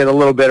kicks in a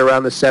little bit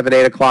around the 7,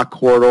 8 o'clock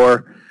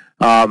corridor.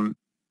 Same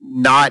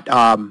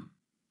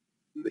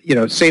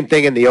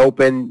thing in the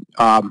open.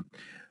 A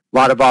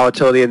lot of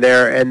volatility in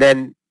there. And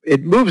then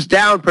it moves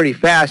down pretty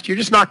fast. You're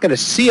just not going to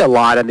see a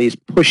lot on these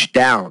push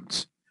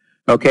downs.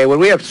 Okay, when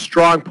we have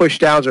strong push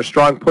downs or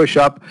strong push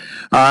up,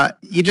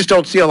 you just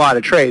don't see a lot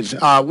of trades.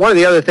 One of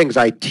the other things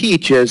I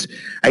teach is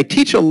I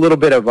teach a little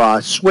bit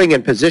of swing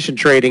and position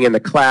trading in the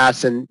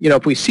class. And,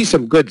 if we see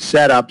some good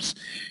setups,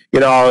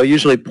 I'll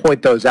usually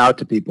point those out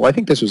to people. I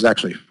think this was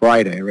actually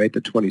Friday, right,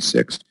 the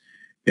 26th.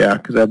 Yeah,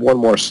 because I have one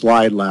more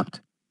slide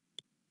left.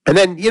 And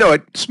then,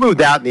 it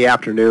smoothed out in the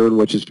afternoon,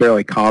 which is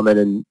fairly common,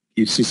 and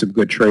you see some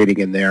good trading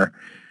in there.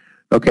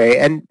 Okay,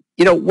 and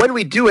when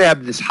we do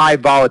have this high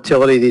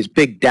volatility, these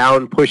big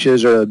down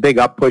pushes or the big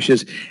up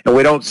pushes, and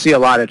we don't see a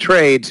lot of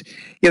trades,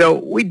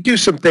 we do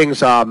some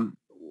things,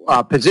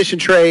 position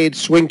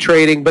trades, swing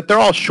trading, but they're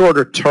all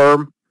shorter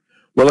term.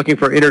 We're looking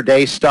for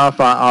intraday stuff.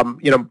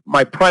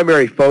 My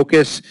primary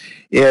focus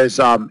is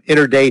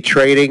intraday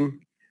trading,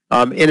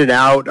 in and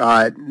out,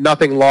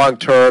 nothing long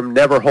term,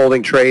 never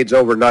holding trades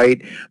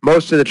overnight.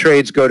 Most of the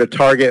trades go to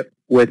target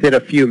within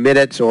a few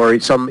minutes or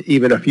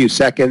even a few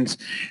seconds.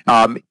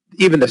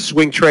 Even the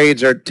swing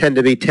trades tend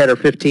to be 10 or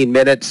 15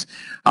 minutes.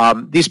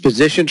 These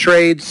position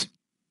trades,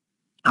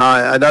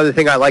 another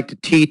thing I like to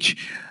teach,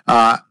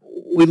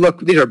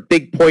 these are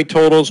big point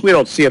totals. We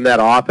don't see them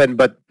that often,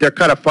 but they're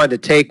kind of fun to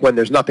take when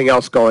there's nothing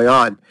else going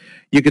on.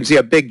 You can see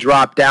a big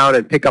drop down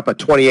and pick up a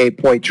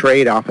 28-point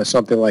trade off of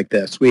something like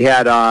this. We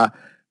had a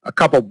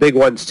couple big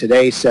ones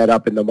today set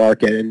up in the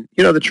market, and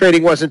the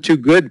trading wasn't too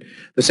good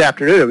this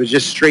afternoon. It was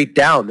just straight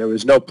down. There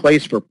was no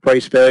place for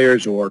price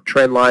failures or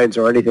trend lines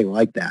or anything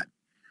like that.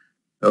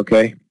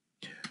 Okay,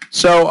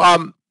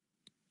 so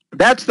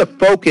that's the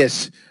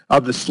focus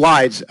of the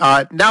slides.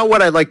 Now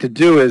what I'd like to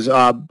do is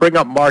bring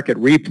up market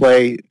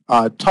replay,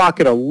 talk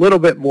in a little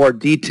bit more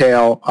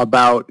detail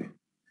about,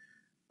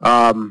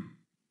 let's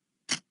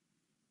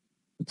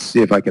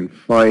see if I can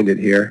find it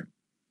here,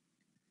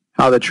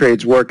 how the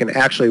trades work and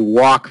actually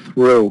walk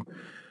through.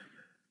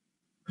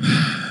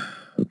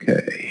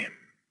 Okay.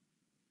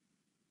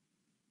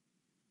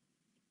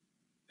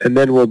 And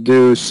then we'll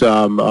do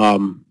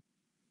some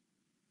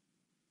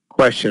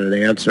question and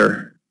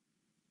answer.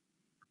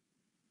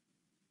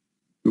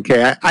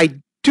 Okay, I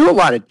do a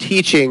lot of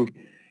teaching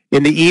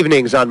in the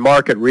evenings on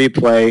market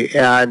replay,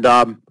 and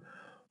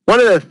one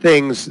of the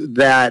things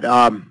that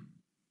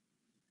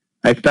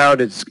I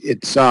found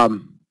it's a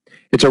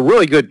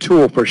really good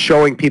tool for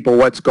showing people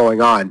what's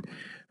going on.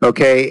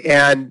 Okay,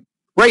 and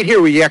right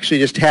here we actually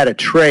just had a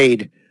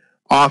trade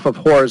off of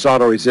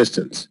horizontal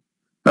resistance.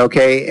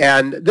 Okay,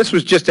 and this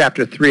was just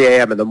after 3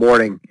 a.m. in the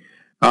morning.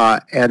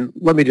 And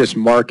let me just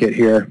mark it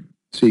here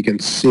so you can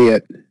see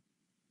it.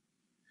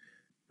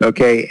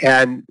 Okay,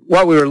 and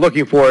what we were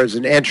looking for is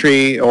an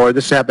entry, or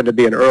this happened to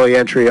be an early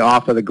entry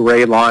off of the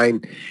gray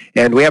line,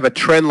 and we have a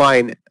trend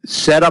line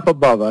set up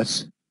above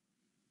us.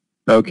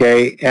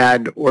 Okay,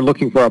 and we're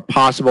looking for a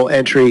possible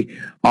entry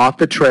off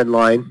the trend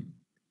line.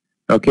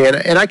 Okay,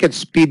 and I can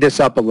speed this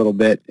up a little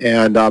bit,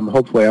 and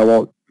hopefully I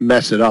won't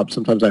mess it up.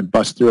 Sometimes I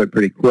bust through it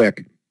pretty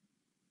quick.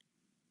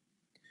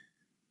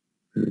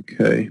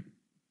 Okay.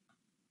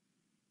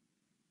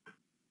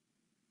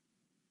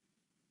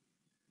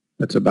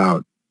 That's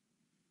about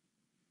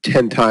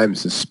 10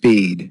 times the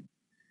speed.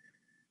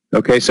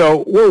 Okay,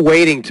 so we're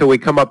waiting till we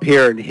come up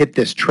here and hit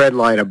this trend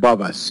line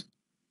above us.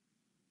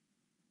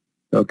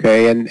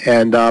 Okay,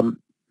 and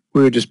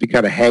we would just be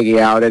kind of hanging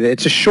out, and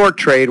it's a short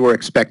trade we're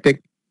expecting.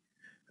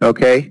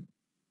 Okay,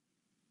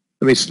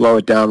 let me slow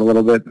it down a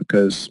little bit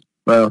because,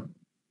 well,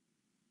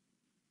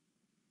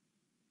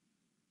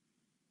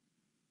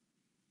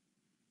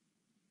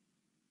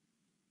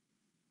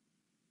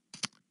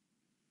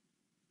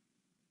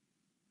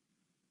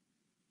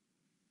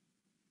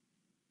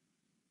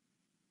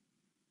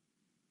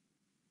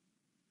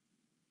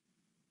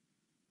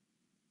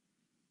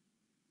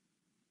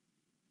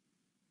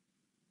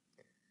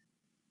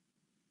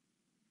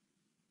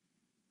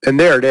 and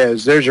there it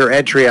is. There's your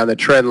entry on the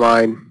trend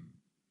line.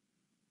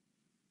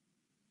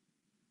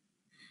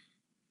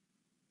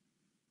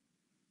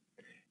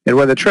 And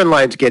when the trend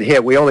lines get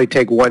hit, we only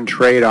take one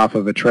trade off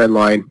of a trend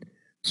line,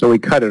 so we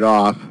cut it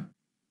off.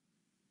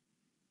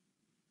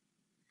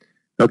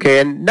 Okay,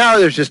 and now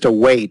there's just a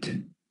wait.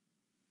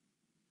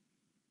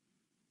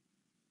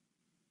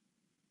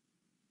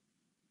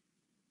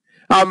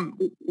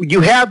 You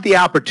have the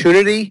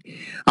opportunity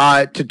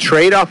to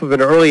trade off of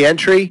an early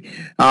entry.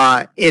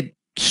 It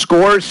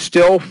scores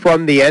still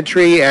from the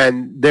entry,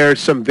 and there's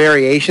some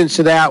variations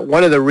to that.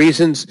 One of the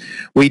reasons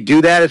we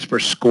do that is for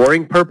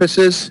scoring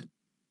purposes.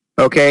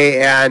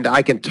 Okay, and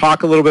I can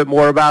talk a little bit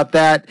more about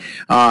that.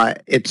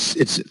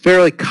 It's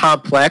fairly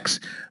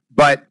complex,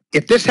 but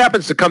if this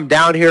happens to come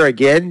down here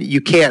again, you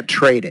can't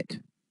trade it.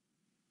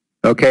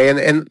 Okay,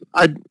 and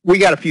we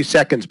got a few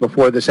seconds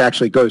before this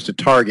actually goes to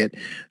target,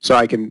 so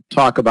I can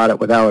talk about it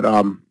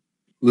without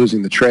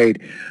losing the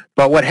trade.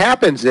 But what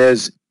happens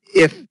is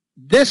if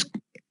this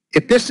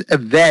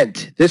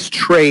event, this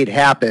trade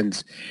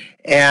happens,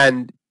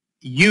 and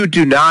you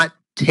do not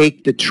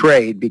take the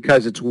trade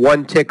because it's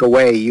one tick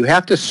away, you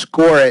have to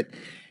score it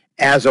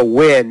as a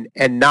win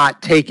and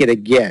not take it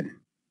again.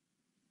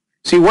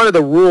 See, one of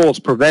the rules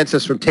prevents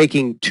us from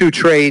taking two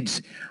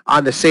trades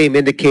on the same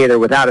indicator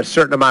without a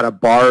certain amount of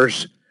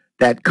bars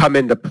that come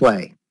into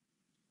play.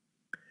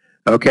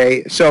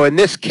 Okay, so in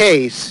this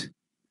case,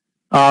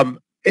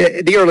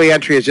 the early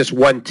entry is just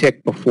one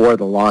tick before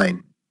the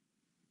line.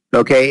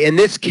 Okay, in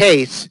this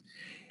case,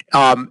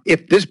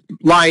 if this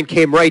line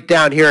came right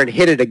down here and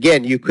hit it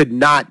again, you could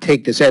not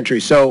take this entry.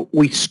 So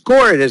we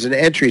score it as an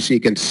entry so you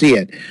can see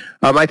it.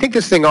 I think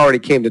this thing already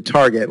came to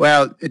target.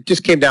 Well, it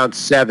just came down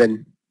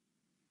 7.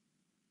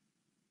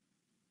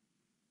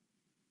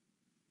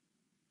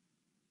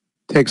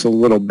 Takes a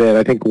little bit.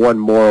 I think one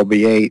more will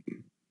be 8.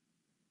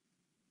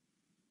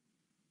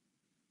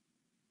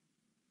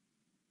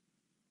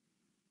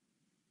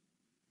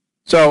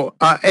 So,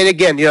 and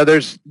again, you know,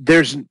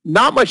 there's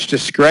not much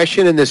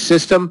discretion in this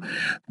system,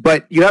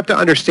 but you have to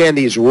understand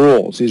these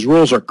rules. These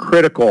rules are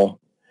critical,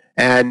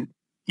 and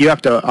you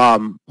have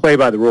to play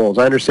by the rules.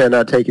 I understand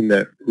not taking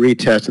the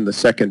retest in the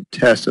second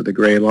test of the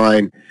gray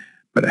line,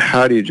 but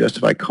how do you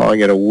justify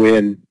calling it a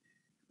win?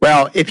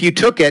 Well, if you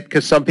took it,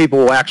 because some people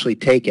will actually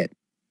take it.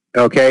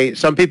 Okay,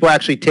 some people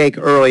actually take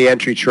early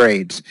entry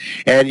trades,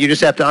 and you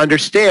just have to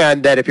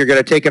understand that if you're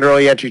going to take an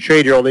early entry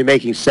trade, you're only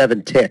making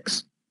 7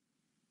 ticks.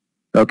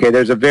 Okay,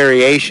 there's a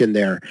variation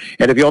there,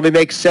 and if you only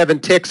make 7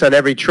 ticks on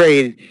every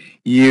trade,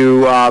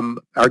 you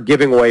are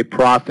giving away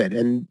profit.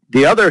 And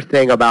the other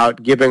thing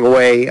about giving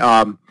away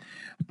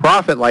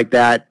profit like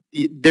that,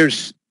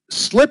 there's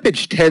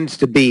slippage tends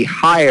to be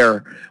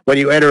higher when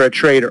you enter a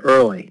trade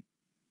early.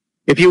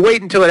 If you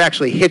wait until it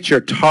actually hits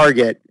your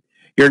target,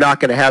 you're not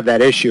going to have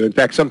that issue. In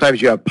fact,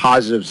 sometimes you have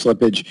positive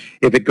slippage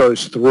if it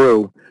goes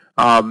through.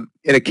 In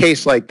a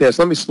case like this,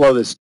 let me slow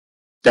this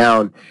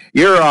down.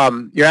 You're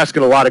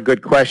asking a lot of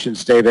good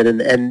questions, David,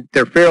 and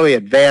they're fairly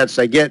advanced.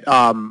 I get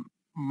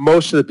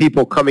most of the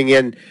people coming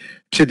in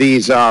to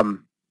these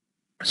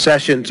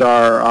sessions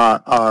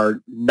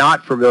are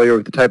not familiar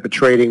with the type of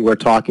trading we're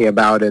talking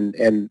about,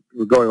 and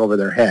we're going over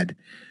their head.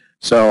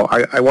 So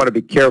I want to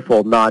be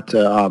careful not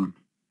to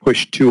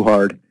push too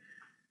hard.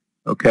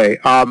 Okay,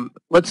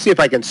 let's see if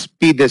I can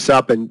speed this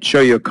up and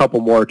show you a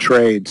couple more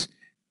trades.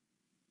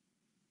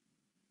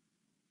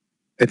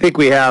 I think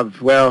we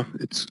have, well,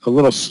 it's a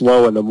little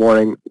slow in the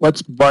morning.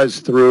 Let's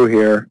buzz through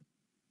here.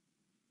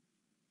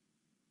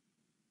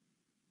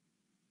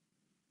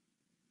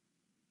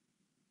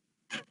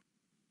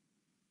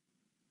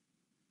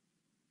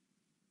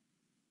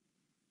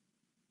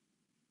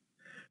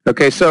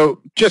 Okay,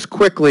 so just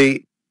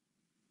quickly,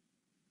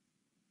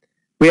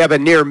 we have a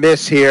near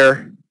miss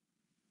here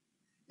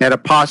and a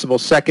possible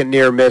second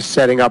near miss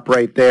setting up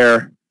right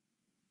there.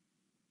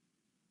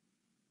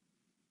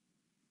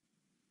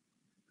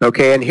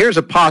 Okay, and here's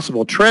a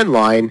possible trend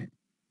line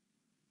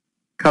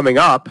coming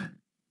up.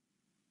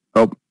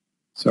 Oh,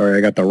 sorry,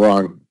 I got the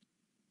wrong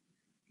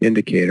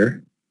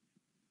indicator.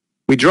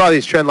 We draw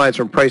these trend lines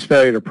from price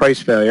failure to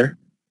price failure.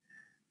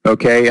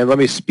 Okay, and let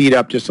me speed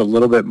up just a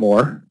little bit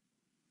more.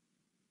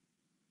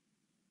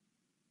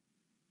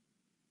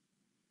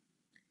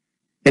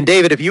 And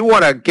David, if you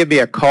want to give me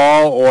a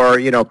call or,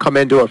 you know, come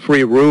into a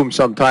free room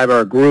sometime or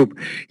a group,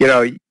 you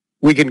know,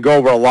 we can go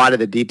over a lot of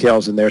the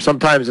details in there.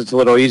 Sometimes it's a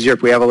little easier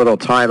if we have a little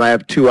time. I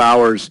have 2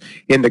 hours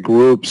in the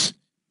groups,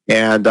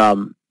 and,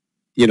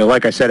 you know,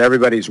 like I said,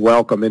 everybody's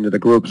welcome into the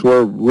groups.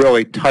 We're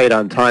really tight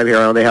on time here.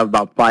 I only have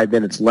about 5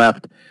 minutes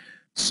left.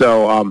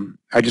 So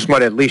I just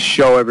want to at least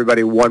show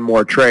everybody one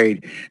more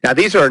trade. Now,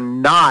 these are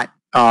not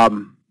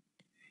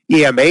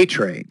EMA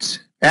trades.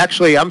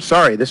 Actually, I'm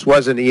sorry, this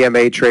was an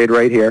EMA trade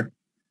right here.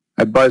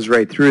 I buzzed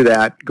right through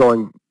that,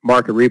 going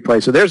market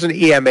replay. So there's an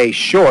EMA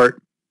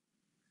short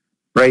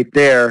right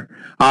there.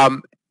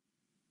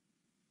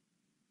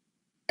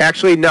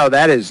 Actually, no,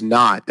 that is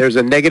not. There's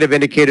a negative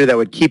indicator that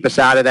would keep us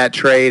out of that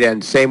trade,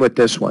 and same with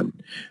this one.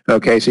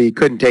 Okay, so you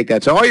couldn't take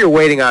that. So all you're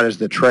waiting on is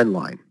the trend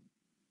line.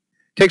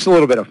 It takes a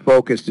little bit of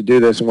focus to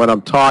do this, and when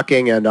I'm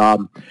talking and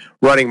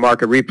running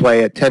market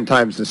replay at 10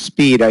 times the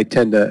speed, I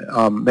tend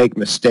to make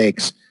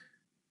mistakes.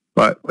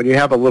 But when you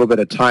have a little bit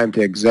of time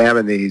to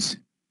examine these,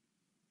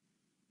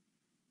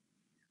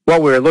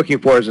 what we were looking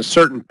for is a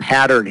certain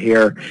pattern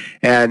here,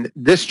 and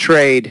this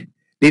trade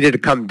needed to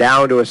come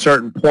down to a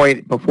certain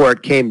point before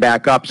it came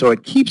back up, so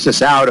it keeps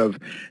us out of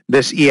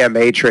this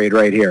EMA trade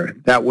right here.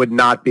 That would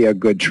not be a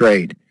good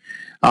trade.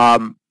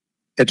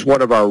 It's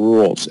one of our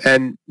rules.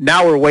 And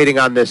now we're waiting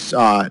on this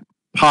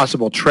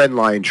possible trend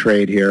line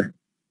trade here.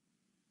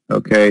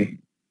 Okay.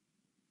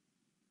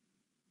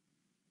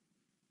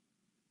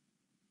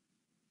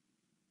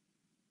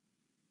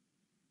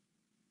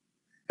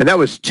 And that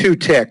was 2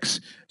 ticks.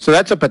 So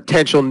that's a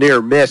potential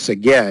near miss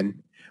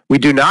again. We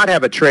do not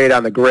have a trade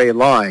on the gray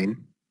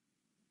line.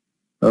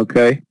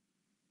 Okay.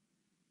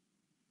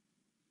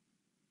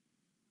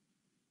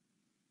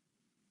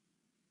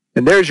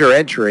 And there's your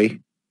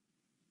entry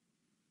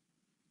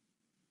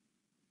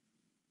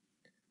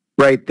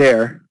right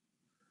there.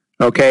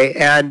 Okay.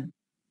 And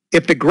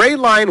if the gray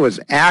line was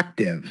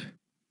active,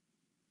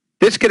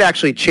 this could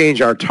actually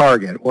change our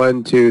target.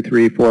 1, 2,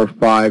 3, 4,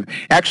 5.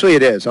 Actually,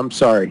 it is. I'm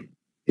sorry.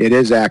 It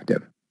is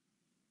active.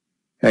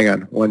 Hang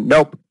on.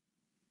 Nope.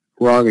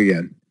 Wrong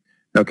again.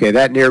 Okay,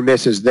 that near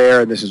miss is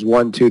there, and this is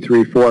 1, 2,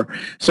 3, 4.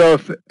 So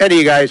if any of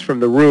you guys from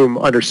the room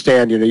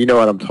understand, you know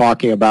what I'm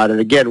talking about. And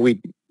again, we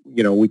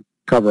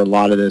cover a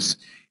lot of this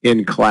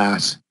in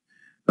class.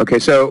 Okay,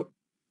 so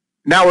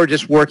now we're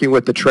just working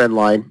with the trend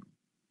line.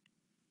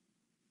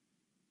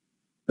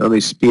 Let me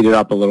speed it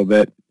up a little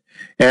bit.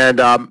 And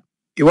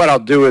what I'll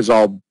do is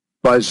I'll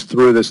buzz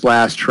through this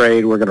last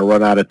trade. We're going to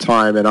run out of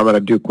time, and I'm going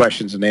to do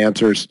questions and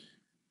answers.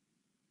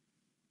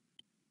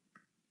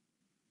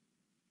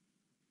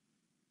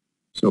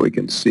 So we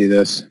can see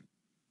this.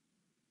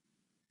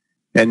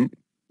 And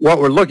what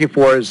we're looking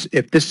for is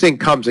if this thing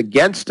comes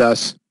against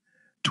us,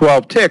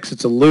 12 ticks,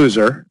 it's a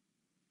loser.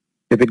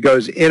 If it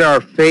goes in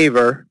our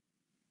favor,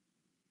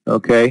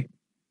 okay,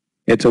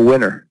 it's a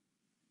winner.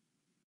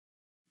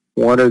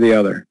 One or the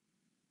other.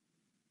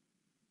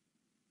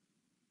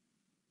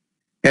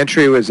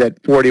 Entry was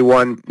at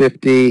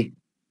 41.50,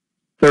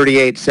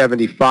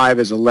 38.75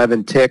 is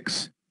 11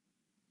 ticks.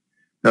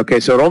 Okay,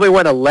 so it only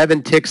went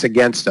 11 ticks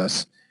against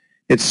us.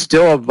 It's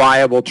still a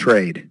viable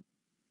trade.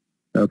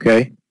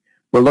 Okay,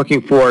 we're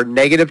looking for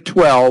negative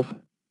 12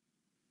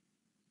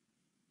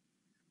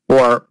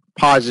 or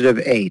positive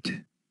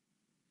 8.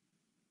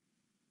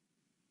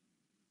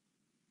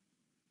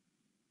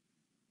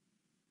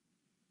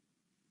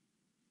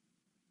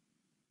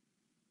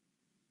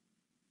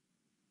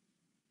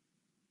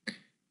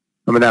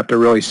 I'm going to have to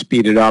really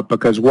speed it up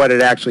because what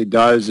it actually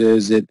does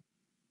is it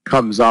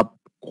comes up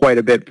quite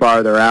a bit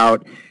farther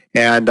out.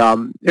 And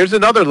there's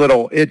another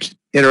little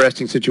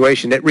interesting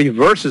situation. It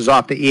reverses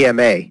off the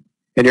EMA,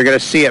 and you're going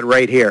to see it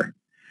right here.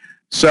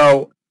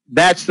 So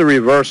that's the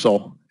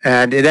reversal,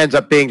 and it ends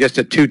up being just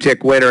a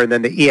 2-tick winner, and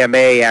then the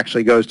EMA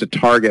actually goes to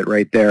target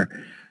right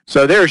there.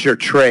 So there's your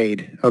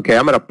trade. Okay,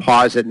 I'm going to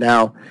pause it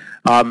now.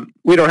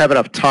 We don't have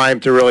enough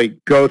time to really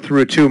go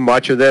through too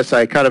much of this.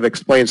 I kind of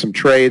explained some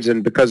trades,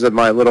 and because of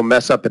my little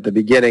mess up at the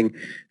beginning,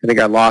 I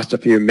think I lost a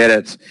few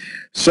minutes.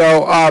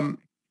 So,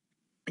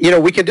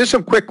 we can do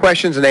some quick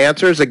questions and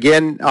answers.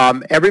 Again,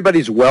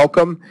 everybody's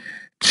welcome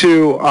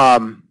to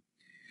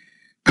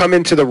come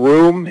into the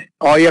room.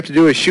 All you have to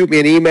do is shoot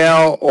me an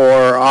email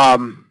or,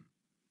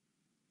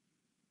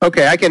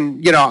 okay, I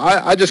can,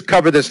 I'll just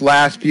cover this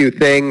last few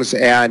things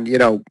and,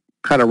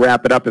 kind of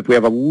wrap it up. If we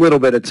have a little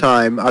bit of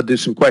time, I'll do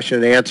some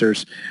question and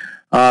answers.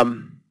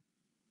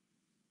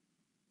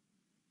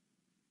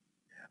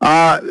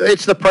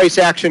 It's the price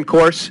action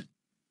course.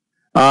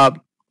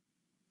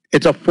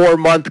 It's a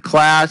 4-month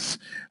class.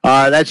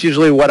 That's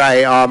usually what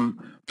I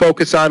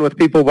focus on with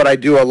people, but I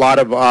do a lot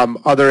of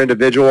other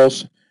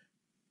individuals.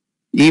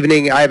 I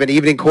have an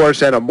evening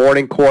course and a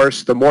morning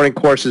course. The morning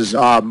course is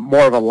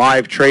more of a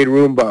live trade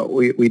room, but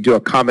we do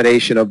a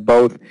combination of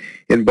both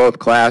in both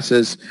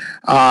classes.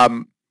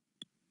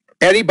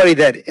 Anybody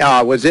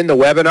that was in the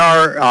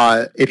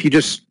webinar, if you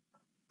just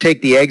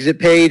take the exit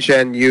page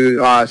and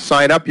you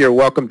sign up, you're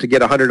welcome to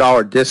get a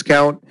 $100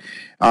 discount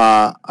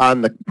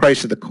on the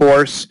price of the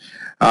course.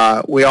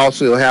 We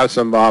also have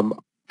some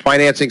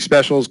financing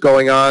specials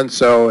going on,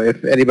 so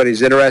if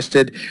anybody's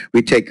interested,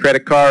 we take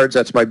credit cards.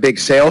 That's my big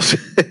sales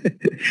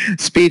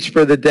speech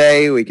for the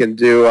day. We can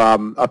do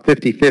a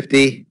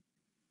 50-50.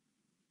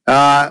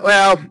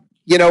 Well,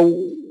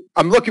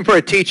 I'm looking for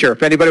a teacher.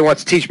 If anybody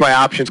wants to teach my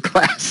options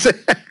class.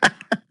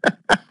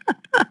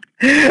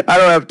 I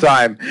don't have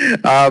time.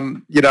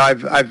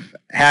 I've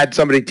had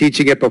somebody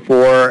teaching it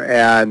before,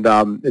 and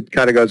it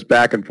kind of goes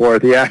back and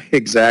forth. Yeah,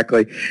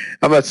 exactly.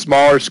 I'm a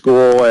smaller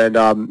school, and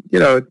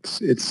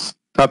it's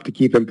tough to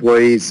keep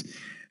employees,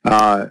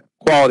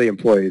 quality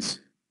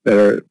employees that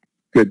are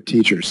good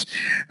teachers.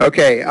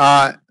 Okay.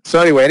 So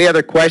anyway, any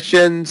other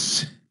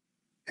questions?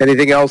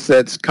 Anything else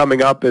that's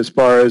coming up as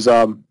far as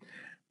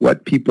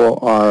what people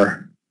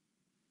are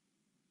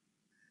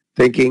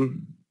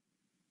thinking?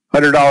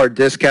 $100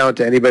 discount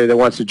to anybody that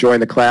wants to join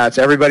the class.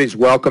 Everybody's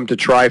welcome to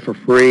try for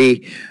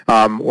free.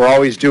 We're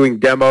always doing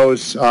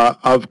demos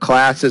of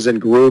classes and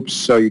groups,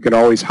 so you can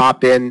always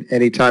hop in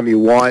anytime you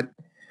want.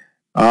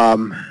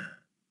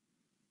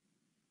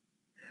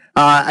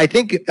 I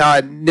think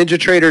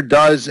NinjaTrader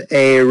does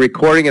a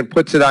recording and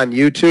puts it on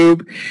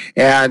YouTube.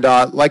 And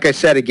like I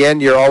said,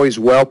 again, you're always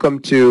welcome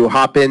to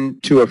hop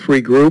into a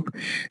free group.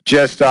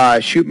 Just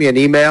shoot me an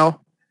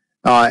email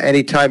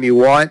anytime you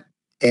want,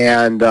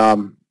 and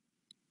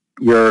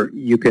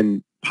you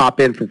can pop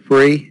in for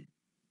free.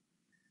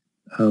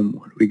 Where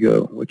do we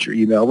go? What's your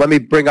email? Let me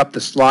bring up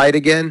the slide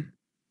again.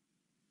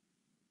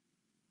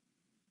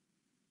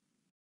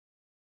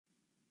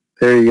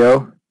 There you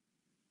go.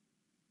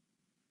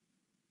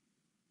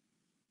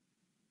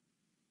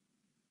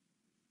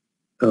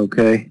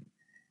 Okay.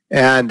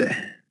 And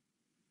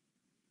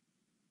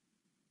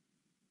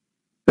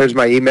there's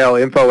my email,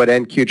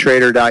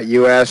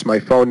 info@nqtrader.us, my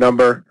phone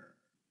number.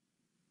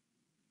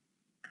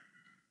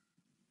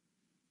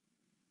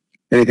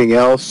 Anything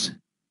else?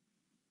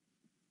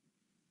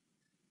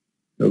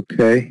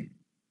 Okay.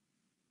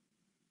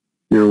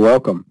 You're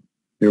welcome.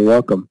 You're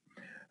welcome.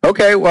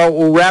 Okay, well,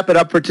 we'll wrap it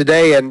up for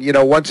today. And,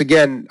 once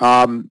again,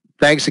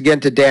 thanks again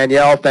to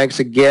Danielle. Thanks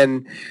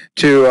again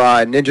to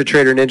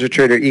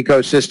NinjaTrader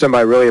ecosystem.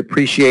 I really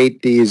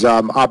appreciate these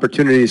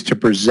opportunities to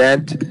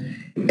present.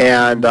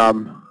 And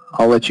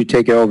I'll let you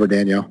take it over,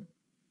 Danielle.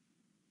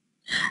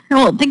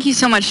 Well, thank you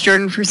so much,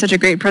 Jordan, for such a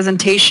great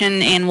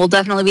presentation, and we'll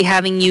definitely be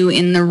having you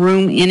in the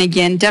room. And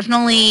again,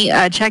 definitely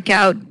check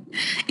out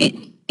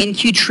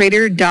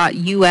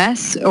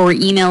nqtrader.us or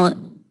email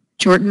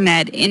Jordan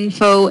at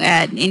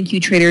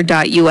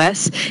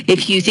info@nqtrader.us.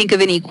 If you think of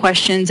any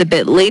questions a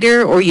bit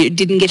later or you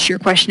didn't get your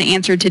question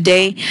answered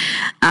today,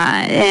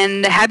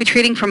 and happy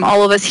trading from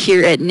all of us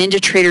here at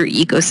NinjaTrader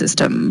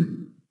Ecosystem.